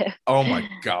expensive. Oh my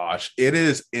gosh, it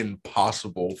is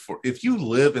impossible for if you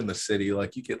live in the city,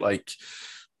 like you get like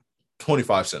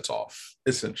 25 cents off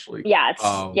essentially.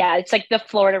 It's like the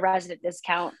Florida resident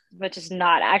discount, which is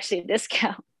not actually a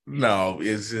discount. No,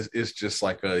 it's just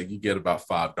like you get about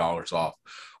 $5 off.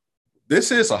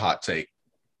 This is a hot take.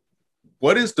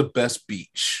 What is the best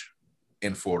beach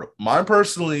in Florida? Mine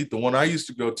personally, the one I used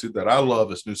to go to that I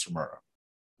love is New Smyrna.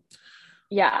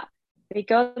 Yeah, we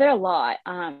go there a lot.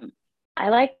 I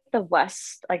like the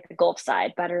west, like the Gulf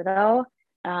side better though.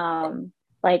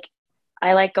 Like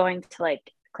I like going to like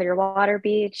Clearwater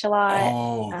Beach a lot.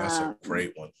 Oh, that's a Um,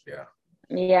 great one. Yeah.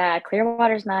 yeah,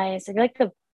 Clearwater's nice. I feel like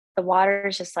the water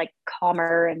is just like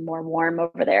calmer and more warm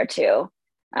over there too.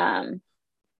 Um,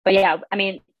 but yeah, I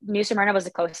mean, New Smyrna was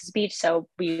the closest beach, so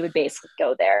we would basically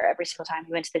go there every single time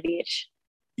we went to the beach.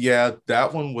 Yeah,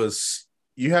 that one was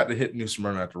you had to hit New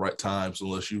Smyrna at the right times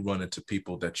unless you run into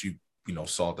people that you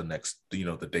saw the next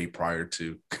the day prior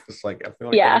to because like I feel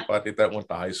like Yeah. everybody that went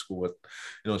to high school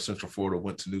with Central Florida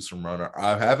went to New Smyrna.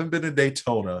 I haven't been to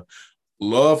Daytona.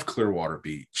 Love Clearwater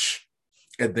Beach,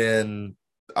 and then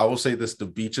I will say this: the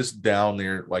beaches down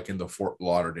there, like in the Fort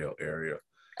Lauderdale area.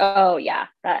 Oh yeah,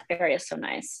 that area is so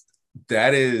nice.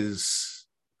 That is,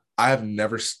 I have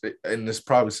never, and this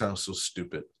probably sounds so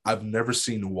stupid. I've never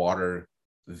seen water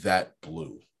that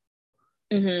blue.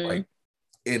 Mm-hmm. Like,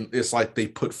 and it's like they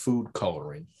put food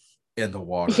coloring in the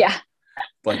water, Yeah.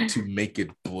 like to make it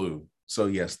blue. So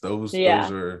yes, those Yeah.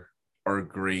 are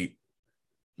great.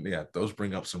 Yeah, those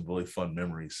bring up some really fun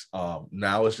memories.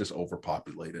 Now it's just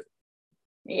overpopulated.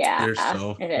 Yeah, There's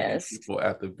so it many is. people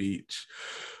at the beach,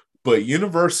 but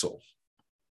Universal,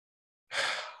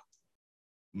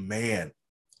 man,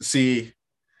 see,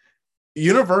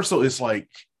 Universal is like,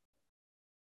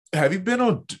 have you been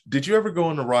on, did you ever go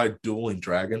on the ride Dueling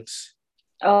Dragons?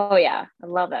 Oh yeah, I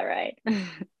love that ride.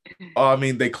 I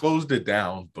mean, they closed it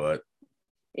down, but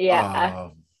Yeah.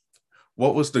 um,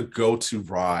 what was the go-to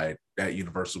ride at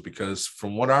Universal? Because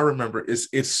from what I remember,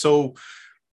 it's so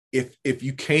if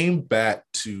you came back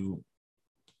to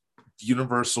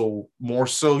Universal, more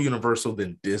so Universal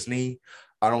than Disney,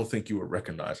 I don't think you would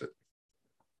recognize it.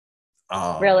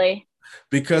 Um, Really?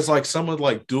 because like some of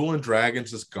like Dueling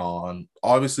Dragons is gone.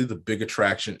 Obviously, the big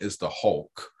attraction is the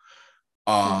Hulk.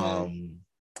 Mm-hmm. Um,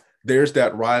 there's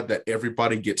that ride that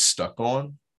everybody gets stuck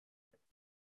on.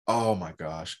 Oh my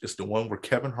gosh, it's the one where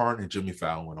Kevin Hart and Jimmy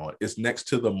Fallon went on. It's next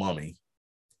to the Mummy.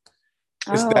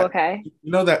 It's Oh, that okay.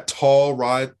 that tall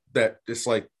ride that it's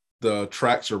like the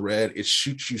tracks are red. It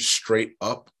shoots you straight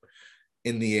up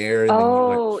in the air, and then you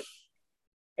like Oh,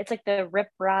 it's like the Rip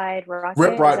Ride Rip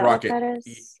Rocket. Is Ride that what Rocket. that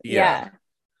is? Yeah.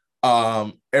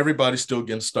 Yeah. Everybody's still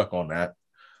getting stuck on that.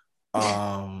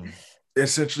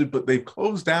 Essentially, but they've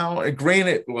closed down. And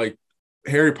granted, like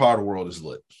Harry Potter World is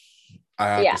lit. I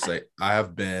have to Yeah. say, I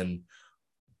have been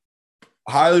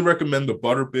highly recommend the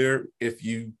Butterbeer if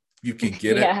you can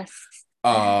get it. Yes.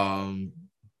 Um,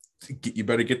 you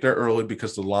better get there early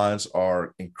because the lines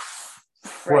are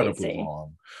incredibly Crazy.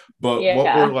 long. But Yeah.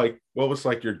 what was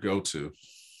like your go-to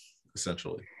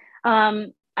essentially?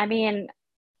 I mean,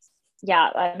 yeah,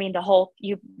 I mean the whole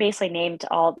you basically named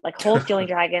all like Hulk, Dueling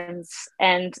Dragons,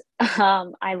 and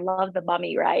I love the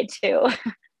Mummy ride too.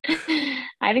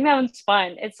 I think that one's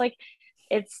fun. It's like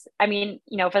it's I mean,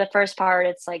 for the first part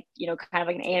it's like, kind of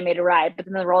like an animated ride, but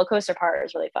then the roller coaster part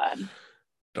is really fun.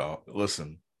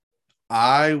 Listen,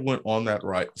 I went on that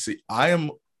ride. See, I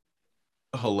am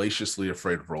hellaciously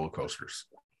afraid of roller coasters.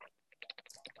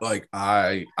 Like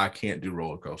I can't do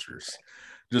roller coasters.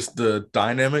 Just the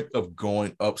dynamic of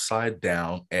going upside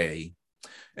down, A,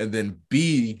 and then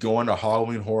B, going to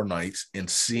Halloween Horror Nights and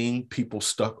seeing people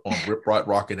stuck on Rip Ride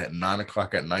Rocket at 9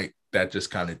 o'clock at night, that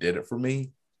just kind of did it for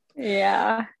me.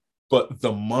 Yeah. But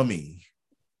the Mummy,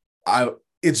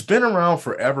 it's been around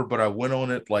forever, but I went on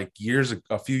it like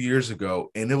a few years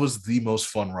ago, and it was the most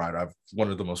fun ride. One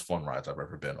of the most fun rides I've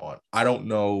ever been on. I don't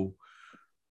know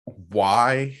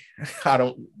why. I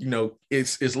don't,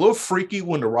 it's a little freaky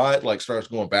when the ride like starts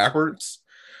going backwards.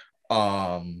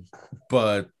 Um,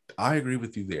 but I agree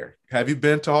with you there. Have you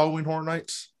been to Halloween Horror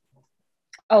Nights?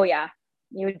 Oh yeah.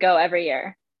 You would go every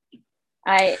year.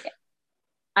 I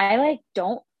I like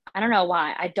don't I don't know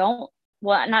why. I don't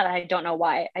well not that I don't know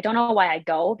why. I don't know why I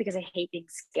go because I hate being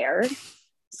scared.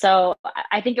 So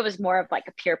I think it was more of like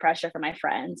a peer pressure for my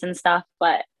friends and stuff.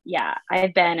 But yeah,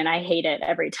 I've been and I hate it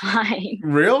every time.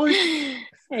 Really?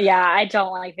 Yeah, I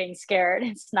don't like being scared.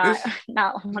 It's not It's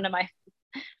not one of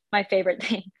my favorite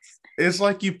things. it's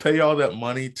like you pay all that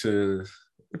money to,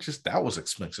 which is that was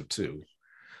expensive too.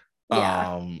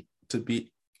 Yeah. To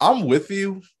be, I'm with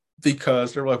you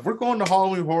because they're like, we're going to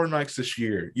Halloween Horror Nights this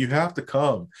year. You have to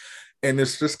come, and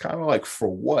it's just kind of like, for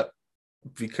what?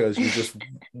 Because you're just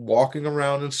walking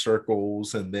around in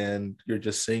circles, and then you're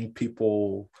just seeing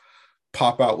people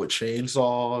pop out with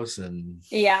chainsaws and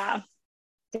Yeah.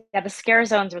 Yeah, the scare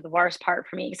zones were the worst part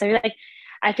for me because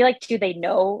I feel like too they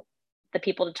know the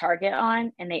people to target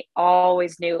on, and they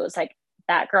always knew it was like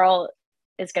that girl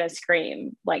is gonna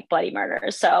scream like bloody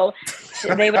murder. So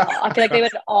they would, I feel like they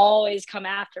would always come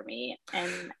after me,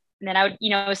 and then I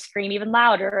would, scream even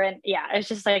louder, and yeah, it's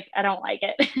just like I don't like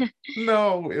it.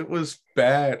 No, it was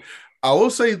bad. I will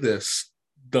say this: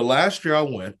 the last year I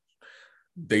went,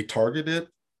 they targeted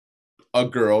a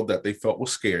girl that they felt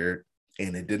was scared,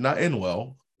 and it did not end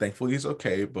well. Thankfully, he's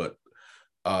okay, but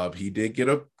he did get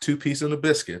a two-piece and a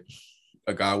biscuit.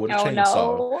 A guy with a Oh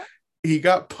chainsaw. no, He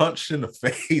got punched in the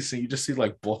face, and you just see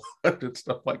like blood and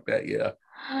stuff like that. Yeah,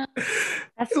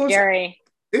 that's it was. scary.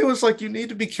 It was like you need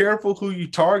to be careful who you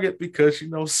target because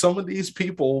some of these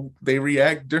people they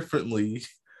react differently.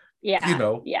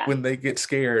 Yeah, yeah. When they get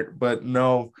scared. But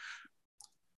no,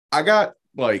 I got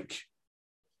like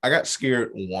I got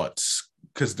scared once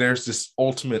because there's this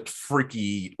ultimate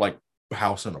freaky like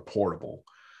house in a portable.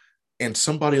 And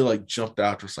somebody like jumped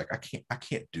out, just like, I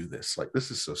can't do this. Like, this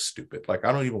is so stupid. Like,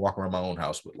 I don't even walk around my own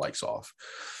house with lights off,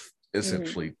 Hmm.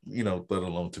 essentially, let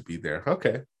alone to be there.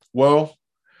 Okay. Well,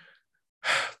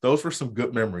 those were some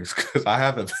good memories because I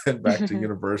haven't been back to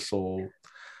Universal.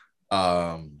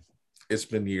 Um, it's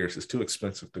been years. It's too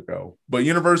expensive to go. But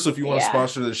Universal, if you want to Yeah.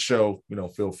 sponsor this show,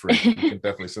 feel free. We can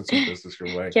definitely send some business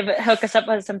your way. Hook us up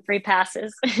with some free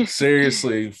passes.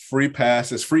 Seriously, free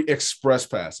passes, free express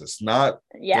passes, not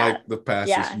Yeah, like the passes.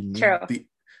 yeah, You true. need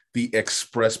the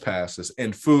express passes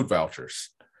and food vouchers.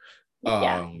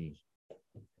 Yeah, Um,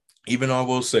 Even I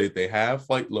will say they have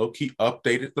like low key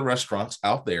updated the restaurants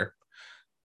out there.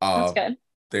 that's Uh, good.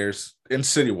 there's in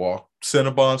City Walk,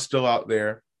 Cinnabon's still out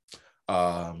there.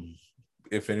 Um,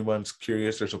 if anyone's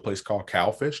curious, there's a place called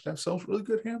Cowfish that sells really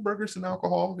good hamburgers and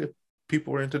alcohol if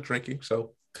people are into drinking.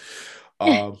 So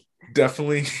um,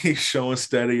 definitely showing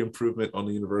steady improvement on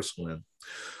the Universal end.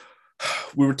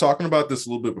 We were talking about this a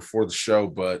little bit before the show,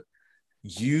 but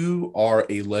you are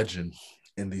a legend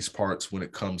in these parts when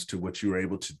it comes to what you were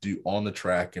able to do on the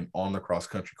track and on the cross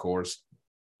country course.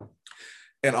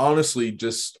 And honestly,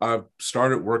 just I've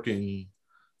started working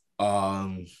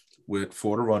um, with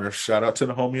Florida Runners. Shout out to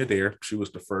Nahomia Adair. She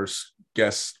was the first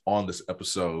guest on this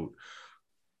episode.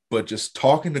 But just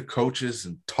talking to coaches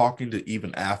and talking to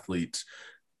even athletes,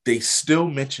 they still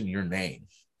mention your name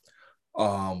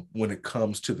when it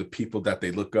comes to the people that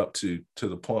they look up to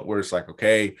the point where it's like,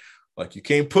 okay, like you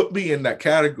can't put me in that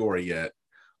category yet,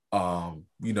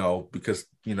 because,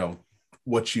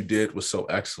 what you did was so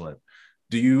excellent.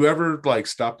 Do you ever like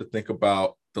stop to think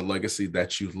about the legacy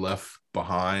that you left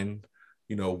behind,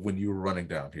 when you were running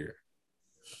down here?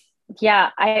 Yeah,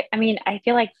 I mean, I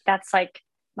feel like that's like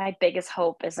my biggest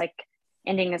hope is like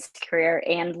ending this career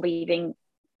and leaving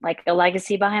like a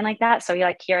legacy behind like that. So you're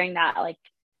like hearing that, like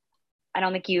I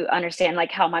don't think you understand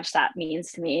like how much that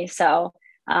means to me. So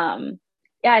um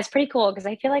yeah, it's pretty cool because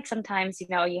I feel like sometimes,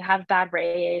 you have bad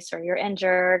race or you're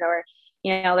injured or,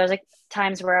 there's like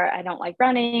times where I don't like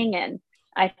running. And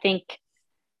I think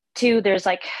too, there's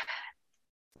like,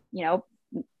 you know,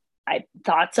 I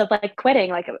thoughts of like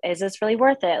quitting, like, is this really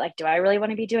worth it? Like, do I really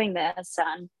want to be doing this?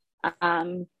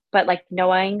 But like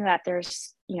knowing that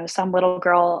there's, some little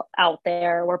girl out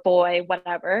there or boy,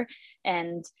 whatever,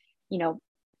 and, you know,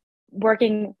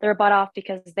 working their butt off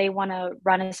because they want to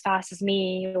run as fast as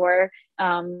me or,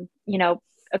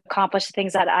 accomplish the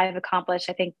things that I've accomplished.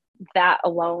 I think that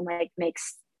alone like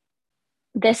makes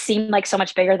this seem like so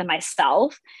much bigger than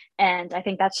myself. And I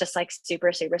think that's just like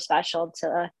super, super special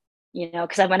to,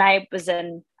 because when I was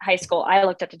in high school, I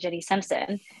looked up to Jenny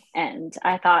Simpson and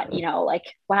I thought,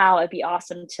 like, wow, it'd be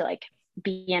awesome to like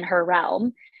be in her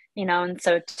realm, and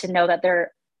so to know that there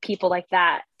are people like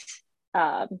that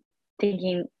um,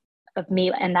 thinking of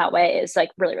me in that way is like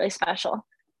really, really special.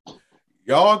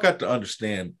 Y'all got to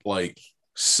understand, like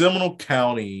Seminole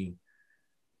County,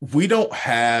 we don't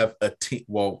have a team.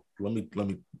 Well, let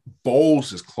me.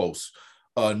 Bowles is close.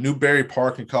 Newberry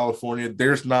Park in California,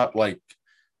 there's not like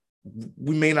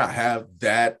we may not have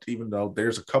that, even though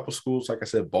there's a couple schools, like I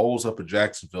said, Bowles up in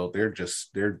Jacksonville.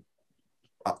 They're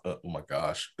oh my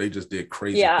gosh, they just did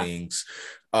crazy Yeah. things.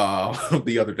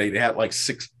 The other day they had like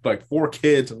four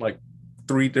kids and like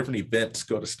three different events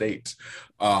go to states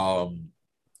in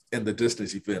the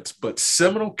distance events. But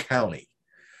Seminole County,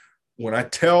 when I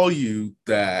tell you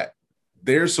that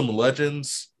there's some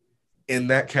legends in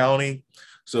that county,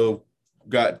 so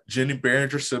got Jenny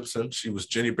Behringer Simpson. She was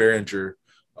Jenny Behringer,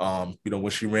 when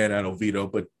she ran at Oviedo,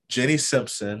 but Jenny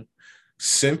Simpson,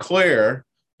 Sinclair,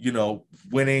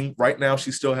 winning right now.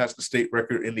 She still has the state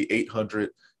record in the 800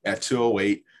 at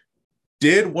 208.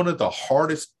 Did one of the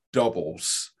hardest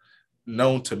doubles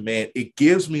known to man. It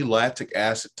gives me lactic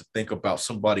acid to think about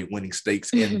somebody winning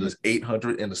stakes in the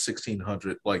 800 and the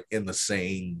 1600, like in the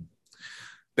same,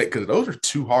 because those are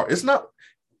too hard. It's not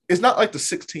like the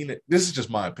 16. This is just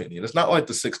my opinion. It's not like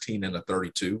the 16 and the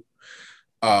 32.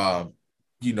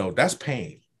 That's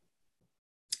pain.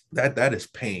 That is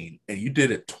pain. And you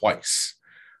did it twice.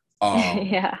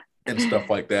 Yeah. And stuff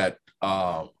like that.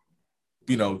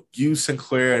 You,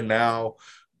 Sinclair, and now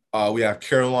we have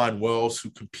Caroline Wells, who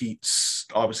competes.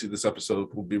 Obviously, this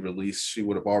episode will be released. She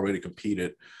would have already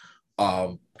competed.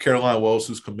 Caroline Wells,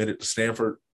 who's committed to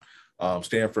Stanford.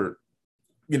 Stanford,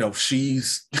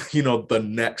 she's, the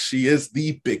next. She is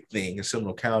the big thing in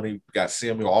Seminole County. We got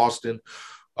Samuel Austin,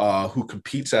 who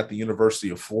competes at the University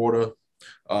of Florida.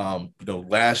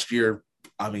 Last year,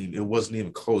 it wasn't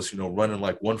even close, running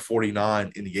like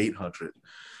 149 in the 800.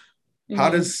 How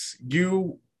does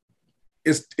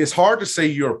it's hard to say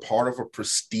you're a part of a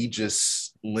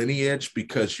prestigious lineage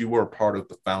because you were a part of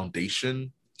the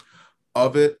foundation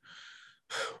of it.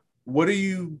 What do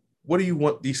you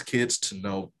want these kids to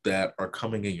know that are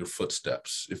coming in your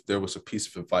footsteps, if there was a piece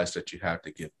of advice that you had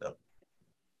to give them?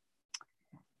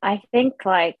 I think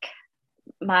like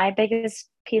my biggest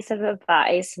piece of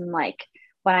advice, and like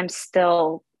what I'm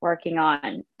still working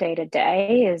on day to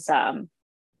day, is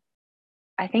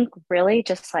I think really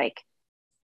just like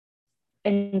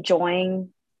enjoying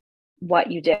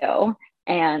what you do.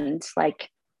 And like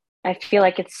I feel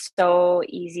like it's so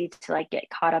easy to like get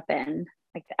caught up in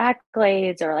like the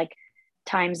accolades, or like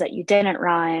times that you didn't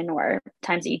run or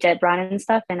times that you did run and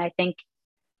stuff. And I think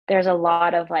there's a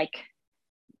lot of like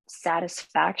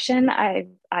satisfaction I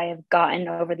have gotten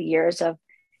over the years of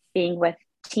being with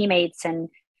teammates, and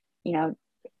you know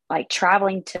like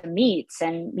traveling to meets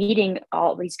and meeting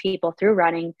all these people through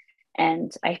running.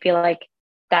 And I feel like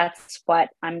that's what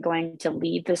I'm going to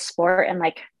leave the sport and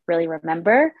like really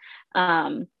remember.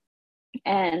 And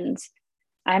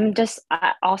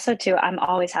also too, I'm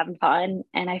always having fun.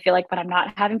 And I feel like when I'm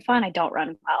not having fun, I don't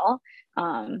run well.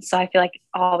 So I feel like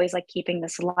always like keeping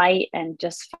this light and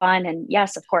just fun. And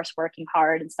yes, of course, working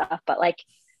hard and stuff, but like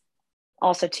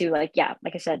also too, like, yeah,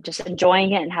 like I said, just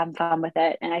enjoying it and having fun with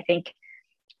it. And I think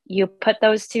you put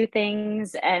those two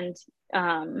things and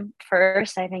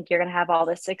first, I think you're going to have all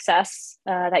the success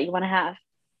that you want to have.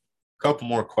 A couple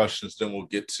more questions, then we'll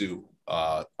get to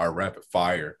our rapid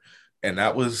fire. And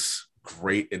that was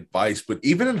great advice. But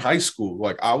even in high school,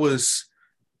 like I was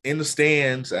in the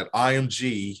stands at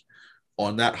IMG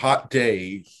on that hot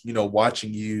day,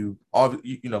 watching you,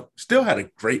 still had a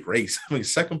great race.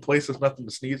 Second place is nothing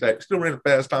to sneeze at. Still ran a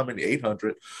fast time in the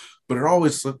 800, but it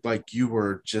always looked like you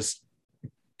were just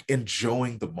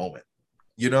enjoying the moment,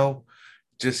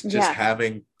 just Yeah.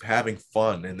 having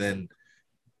fun. And then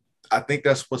I think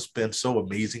that's what's been so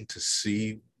amazing to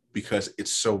see, because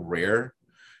it's so rare.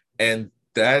 And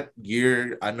that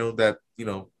year, I know that,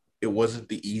 it wasn't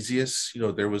the easiest,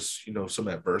 there was, some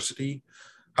adversity.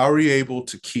 How are you able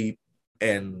to keep,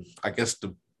 and I guess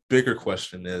the bigger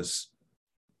question is,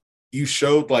 you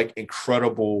showed like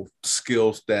incredible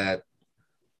skills that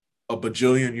a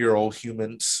bajillion-year-old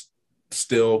humans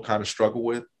still kind of struggle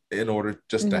with in order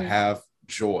just to have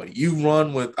joy. You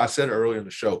run with, I said earlier in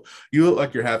the show, you look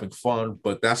like you're having fun,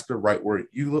 but that's the right word.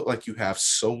 You look like you have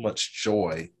so much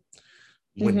joy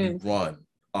when you run.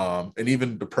 And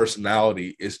even the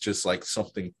personality is just like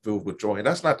something filled with joy. And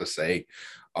that's not to say,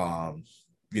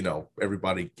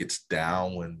 everybody gets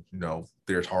down when,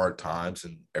 there's hard times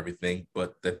and everything,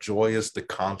 but the joy is the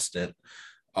constant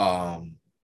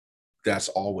that's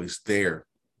always there.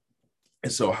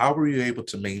 And so how were you able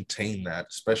to maintain that,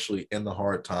 especially in the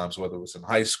hard times, whether it was in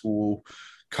high school,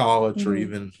 college, or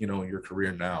even, in your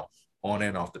career now, on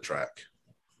and off the track?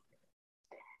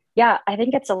 Yeah, I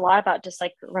think it's a lot about just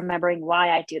like remembering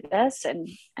why I do this. And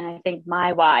I think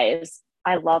my why is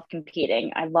I love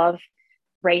competing. I love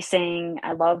racing.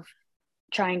 I love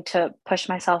trying to push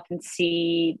myself and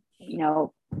see,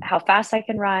 how fast I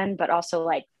can run, but also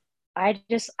like I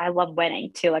love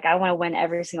winning too. Like I want to win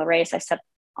every single race I step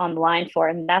on the line for.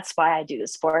 And that's why I do the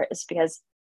sport, is because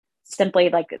simply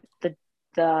like the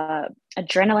the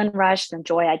adrenaline rush and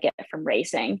joy I get from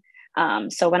racing.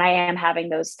 So when I am having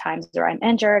those times where I'm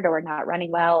injured or not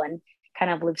running well and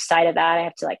kind of lose sight of that, I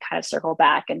have to like kind of circle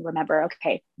back and remember,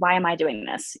 okay, why am I doing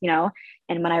this? You know,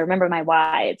 and when I remember my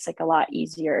why, it's like a lot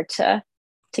easier to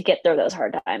get through those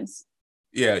hard times.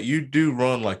 Yeah, you do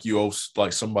run like you owe,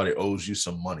 like somebody owes you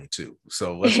some money too.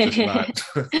 So let's just not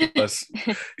let's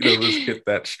let's get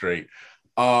that straight.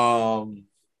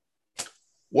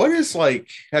 What is like,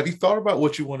 have you thought about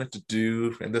what you wanted to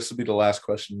do? And this will be the last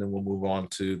question, then we'll move on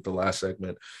to the last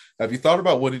segment. Have you thought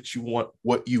about what you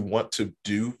want to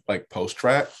do like post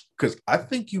track? Because I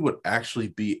think you would actually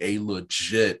be a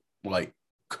legit like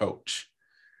coach.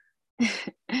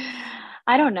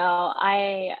 I don't know.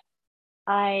 I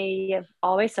have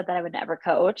always said that I would never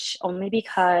coach, only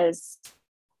because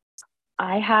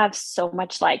I have so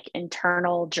much like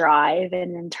internal drive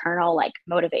and internal like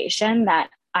motivation that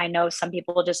I know some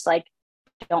people just like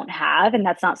don't have, and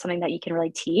that's not something that you can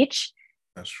really teach.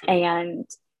 That's true. And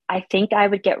I think I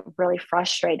would get really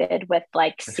frustrated with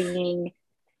like seeing,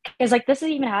 because like this has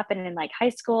even happened in like high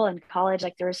school and college.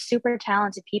 Like there were super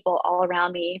talented people all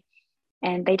around me,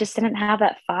 and they just didn't have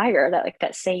that fire, that like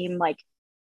that same like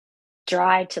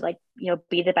drive to like, you know,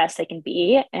 be the best they can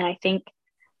be. And I think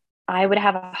I would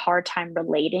have a hard time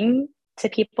relating to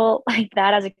people like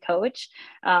that as a coach.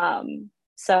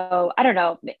 So I don't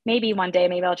know, maybe one day,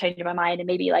 maybe I'll change my mind, and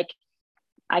maybe like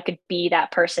I could be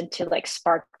that person to like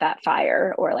spark that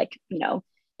fire, or like, you know,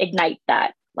 ignite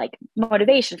that like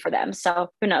motivation for them. So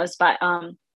who knows? But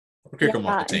okay, come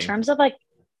off the team. In terms of like,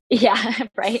 yeah,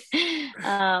 right.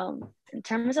 In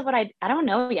terms of what I don't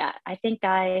know yet. I think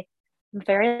I'm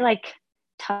very like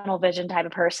tunnel vision type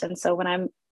of person. So when I'm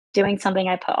doing something,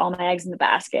 I put all my eggs in the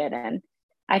basket, and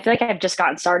I feel like I've just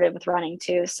gotten started with running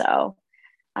too. So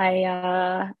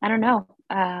I don't know.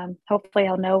 Hopefully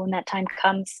I'll know when that time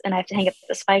comes and I have to hang up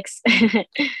the spikes.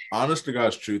 Honest to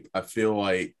God's truth, I feel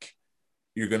like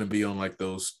you're gonna be on like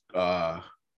those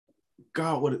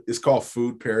what it's called,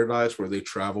 Food Paradise, where they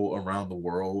travel around the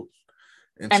world.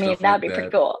 And I mean, that would be pretty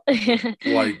cool.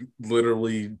 Like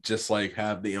literally just like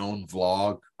have their own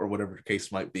vlog or whatever the case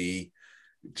might be,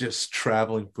 just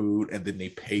traveling food, and then they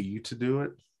pay you to do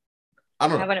it. I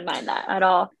wouldn't mind that at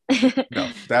all. No,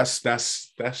 that's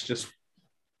just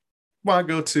my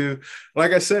go-to.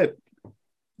 Like I said,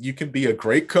 you can be a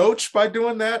great coach by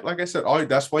doing that. Like I said,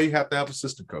 that's why you have to have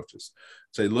assistant coaches.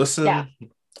 Say, listen,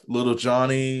 little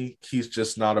Johnny, he's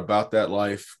just not about that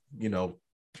life. You know,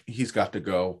 he's got to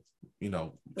go. You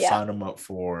know, sign him up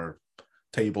for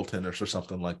table tennis or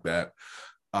something like that.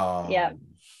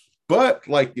 But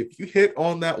like, if you hit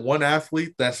on that one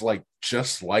athlete that's like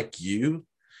just like you,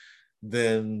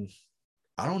 then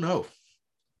I don't know.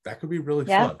 That could be really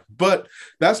fun. But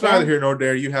that's neither here nor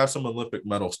there. You have some Olympic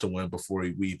medals to win before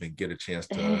we even get a chance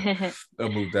to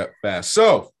move that fast.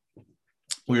 So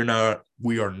we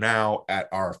are now at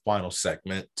our final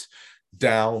segment.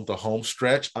 Down the home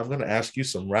stretch, I'm going to ask you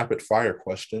some rapid fire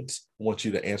questions. I want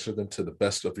you to answer them to the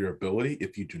best of your ability.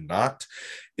 If you do not,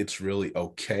 it's really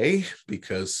okay,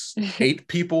 because 8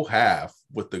 people have,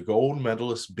 with the gold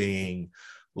medalist being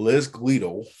Liz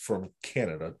Gleadle from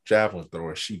Canada, javelin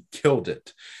thrower. She killed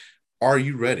it. Are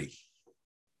you ready?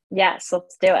 Yes,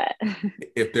 let's do it.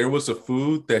 If there was a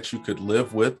food that you could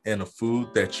live with and a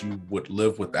food that you would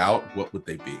live without, what would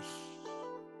they be?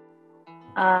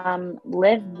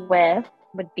 Live with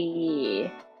would be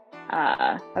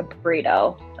a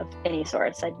burrito of any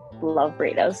sorts. I love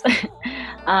burritos.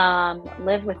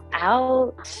 Live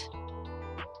without,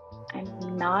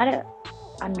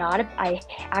 I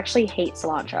actually hate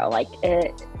cilantro. Like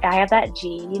I have that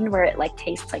gene where it like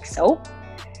tastes like soap,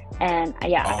 and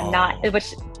I'm not,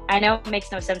 which I know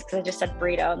makes no sense because I just said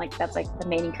burrito, and like that's like the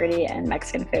main ingredient in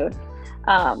Mexican food.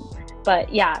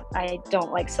 But yeah, I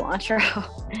don't like cilantro.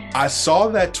 I saw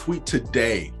that tweet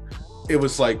today. It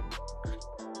was like,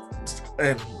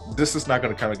 and this is not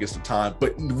going to kind of get some time,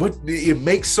 but it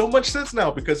makes so much sense now,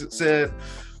 because it said,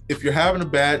 if you're having a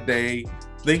bad day,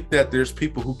 think that there's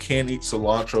people who can't eat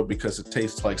cilantro because it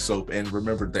tastes like soap, and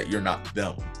remember that you're not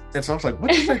them. And so I was like,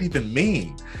 what does that even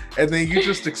mean? And then you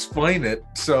just explain it.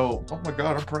 So, oh my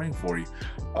God, I'm praying for you.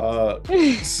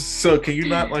 So can you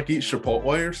not like eat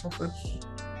Chipotle or something?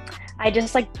 I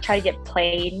just like try to get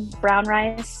plain brown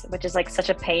rice, which is like such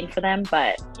a pain for them,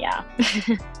 but yeah.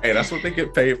 Hey, that's what they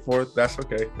get paid for. That's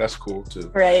okay. That's cool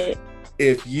too. Right.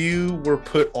 If you were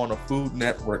put on a Food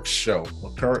Network show,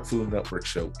 a current Food Network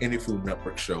show, any Food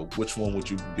Network show, which one would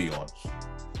you be on?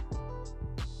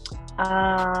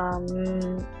 I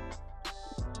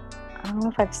don't know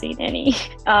if I've seen any.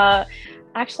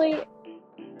 Actually,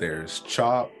 There's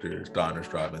Chop, there's Diners,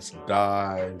 Drive-Ins, and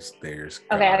Dives, there's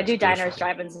Okay, I would Guys, do there's diners,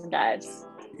 drive-ins, and dives.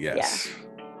 Yes,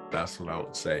 that's what I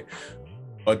would say.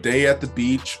 A day at the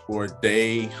beach or a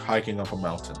day hiking up a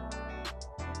mountain?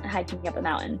 Hiking up a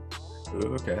mountain.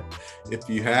 Okay. If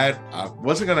you had, I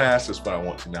wasn't going to ask this, but I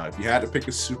want to now. If you had to pick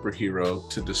a superhero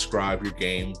to describe your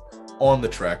game on the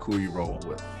track, who are you rolling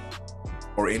with?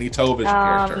 Or any television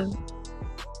character?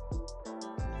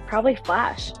 Probably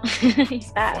Flash.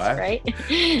 He's fast, Flash? Right?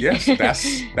 Yes,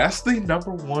 that's the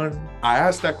number one. I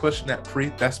asked that question at pre.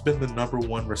 That's been the number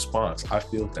one response. I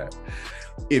feel that.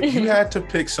 If you had to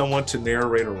pick someone to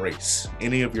narrate a race,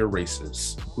 any of your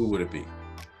races, who would it be?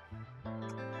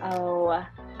 Oh,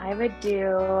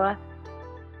 I'd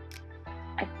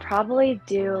probably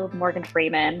do Morgan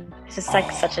Freeman. He's just like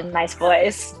such a nice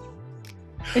voice.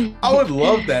 I would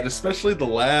love that, especially the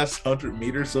last 100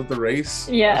 meters of the race.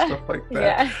 Yeah. Stuff like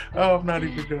that. Yeah. Oh, I'm not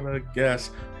even gonna guess.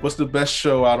 What's the best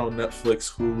show out on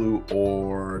Netflix, Hulu,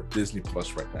 or Disney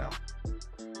Plus right now?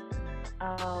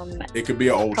 It could be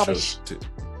an old show too.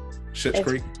 Schitt's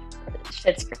Creek?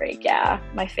 Schitt's Creek, yeah.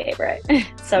 My favorite.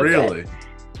 So really? Good.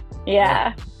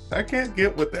 Yeah. I can't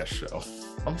get with that show.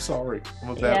 I'm sorry. I'm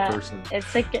a bad person.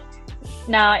 It's like,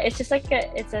 no, it's just like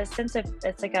it's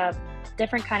like a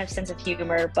different kind of sense of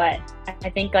humor, but I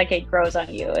think like it grows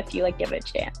on you if you like give it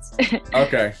a chance.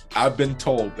 Okay. I've been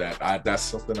told that. That's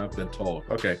something I've been told.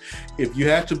 Okay. If you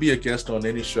had to be a guest on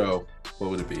any show,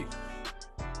 what would it be?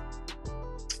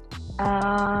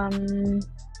 On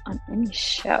any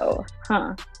show,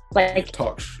 huh? Like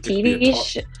TV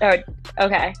show? Oh,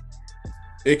 okay.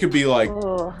 It could be like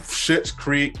Schitt's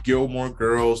Creek, Gilmore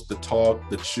Girls, The Talk,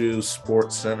 The Chew,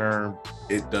 Sports Center.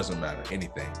 It doesn't matter.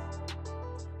 Anything.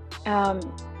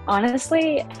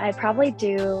 Honestly, I probably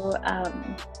do.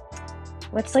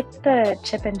 What's like the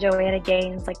Chip and Joanna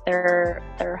Gaines, like their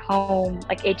home,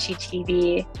 like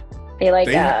HGTV. They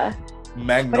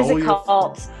Magnolia. What is it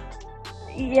called?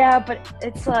 Yeah, but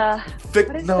it's what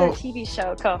is the TV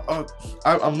show called?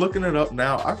 I'm looking it up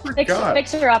now. I forgot.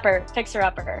 Fixer Upper.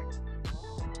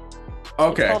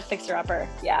 Okay. It's called Fixer Upper.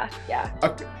 Yeah.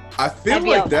 Okay. I feel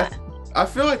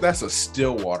like that's a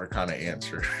Stillwater kind of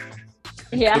answer.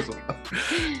 Yeah.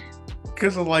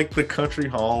 Because of like the country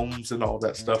homes and all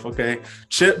that stuff. Okay.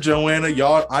 Chip, Joanna,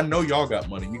 y'all, I know y'all got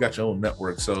money. You got your own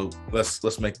network, so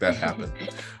let's make that happen.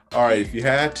 All right. If you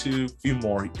had to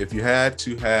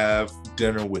have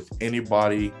dinner with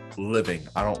anybody living,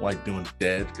 I don't like doing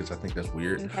dead because I think that's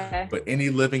weird. Okay. But any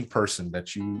living person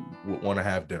that you would want to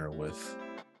have dinner with,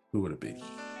 who would it be?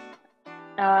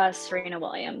 Serena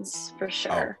Williams, for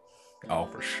sure. Oh,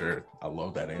 for sure. I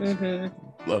love that answer.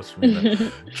 Mm-hmm. Love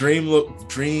Serena.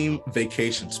 Dream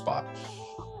vacation spot.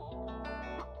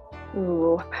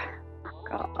 Ooh,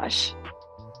 gosh.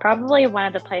 Probably one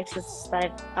of the places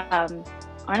that I've,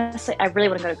 honestly, I really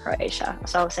want to go to Croatia.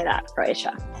 So I'll say that,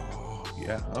 Croatia. Oh,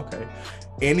 yeah. Okay.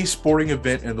 Any sporting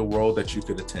event in the world that you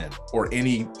could attend, or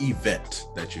any event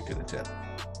that you could attend?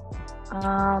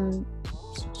 I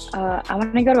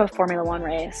want to go to a Formula One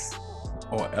race.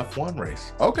 Oh, F1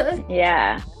 race. Okay.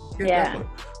 Yeah.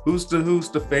 Who's your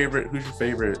favorite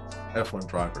F1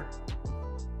 driver?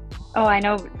 Oh, I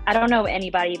don't know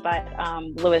anybody but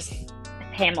Lewis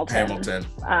Hamilton.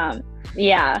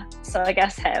 Yeah. So I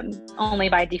guess him, only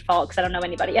by default, because I don't know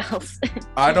anybody else.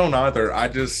 I don't either.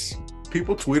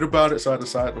 People tweet about it, so I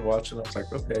decided to watch it. I was like,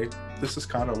 okay, this is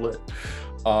kind of lit.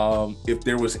 If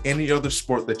there was any other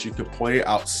sport that you could play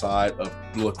outside of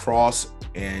lacrosse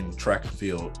and track and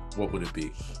field, what would it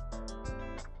be?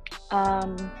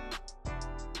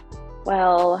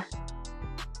 Well,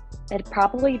 it'd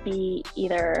probably be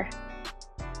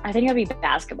I think it'd be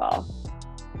basketball.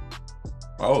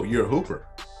 Oh, you're a hooper.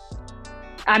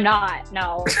 I'm not,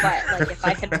 no, but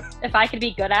like if I could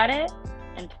be good at it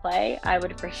and play, I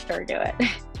would for sure do it.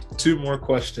 2 more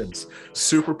questions.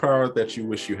 Superpower that you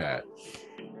wish you had.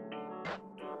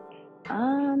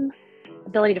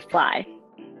 Ability to fly.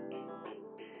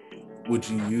 Would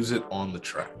you use it on the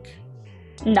track?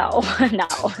 No.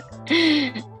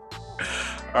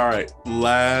 All right,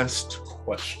 last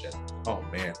question. Oh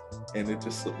man, and it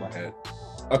just slipped my head.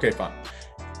 Okay, fine.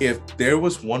 If there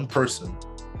was one person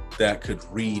that could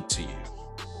read to you,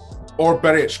 or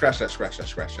better yet, scratch that,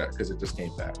 because it just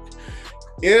came back.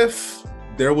 If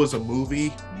there was a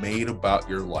movie made about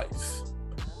your life,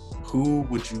 who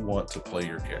would you want to play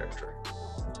your character?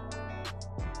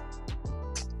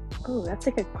 Oh, that's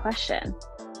a good question.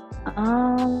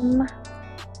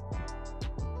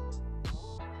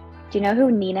 Do you know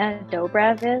who Nina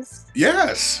Dobrev is?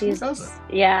 Yes. Who doesn't?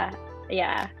 Yeah.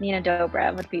 Nina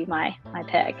Dobrev would be my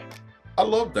pick. I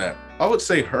love that. I would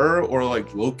say her, or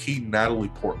like low-key Natalie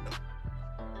Portman.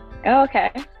 Oh,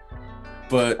 okay.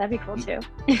 But that'd be cool too.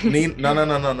 No.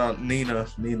 Nina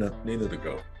to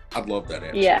go. I'd love that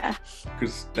answer. Yeah.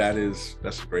 Because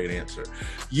that's a great answer.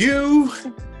 You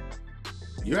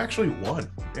actually won.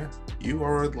 Yeah. You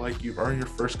earned your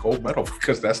first gold medal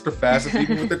because that's the fastest,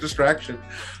 even with the distraction.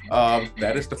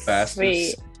 That is the fastest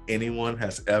Sweet. anyone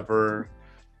has ever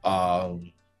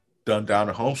done down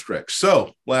a home stretch.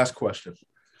 So, last question.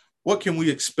 What can we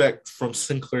expect from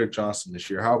Sinclair Johnson this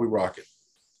year? How are we rocking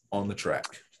on the track?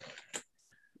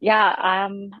 Yeah,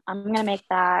 I'm gonna make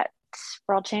that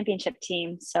world championship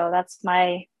team. So that's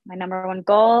my number one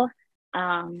goal.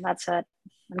 That's what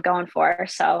I'm going for.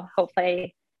 So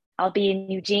hopefully I'll be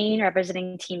in Eugene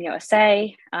representing Team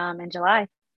USA in July.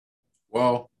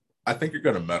 Well, I think you're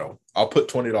gonna medal. I'll put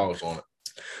 $20 on it.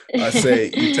 I say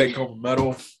you take home a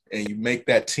medal and you make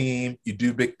that team, you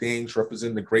do big things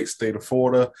representing the great state of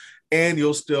Florida, and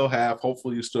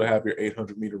hopefully you still have your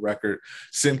 800-meter record.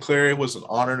 Sinclair, it was an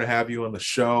honor to have you on the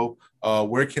show.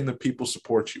 Where can the people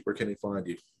support you? Where can they find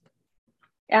you?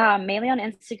 Mainly on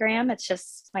Instagram. It's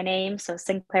just my name, so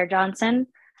Sinclair Johnson.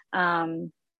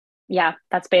 Yeah,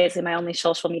 that's basically my only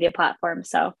social media platform.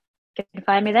 So you can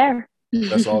find me there.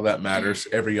 That's all that matters.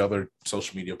 Every other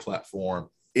social media platform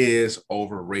is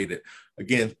overrated.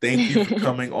 Again, thank you for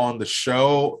coming on the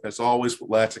show. As always, with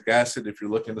Lactic Acid, if you're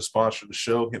looking to sponsor the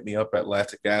show, hit me up at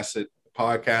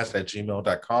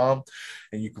lacticacidpodcast@gmail.com.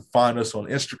 And you can find us on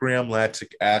Instagram,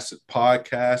 Lactic Acid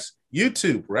Podcast.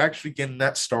 YouTube, we're actually getting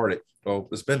that started. Well,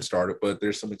 it's been started, but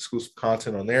there's some exclusive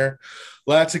content on there.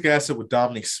 Lactic Acid with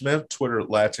Dominique Smith, Twitter,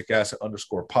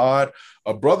 lacticacid_pod.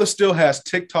 A brother still has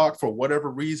TikTok for whatever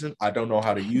reason. I don't know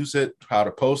how to use it, how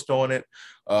to post on it.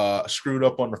 Screwed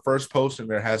up on the first post, and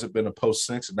there hasn't been a post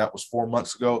since, and that was 4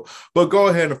 months ago. But go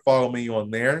ahead and follow me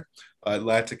on there,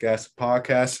 Lactic Acid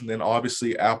Podcast, and then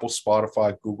obviously Apple,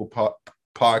 Spotify, Google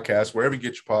Podcast, wherever you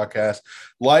get your podcast.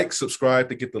 Like, subscribe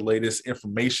to get the latest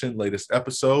information, latest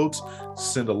episodes.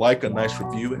 Send a like, a nice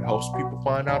review. It helps people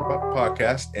find out about the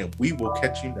podcast, and we will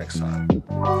catch you next time.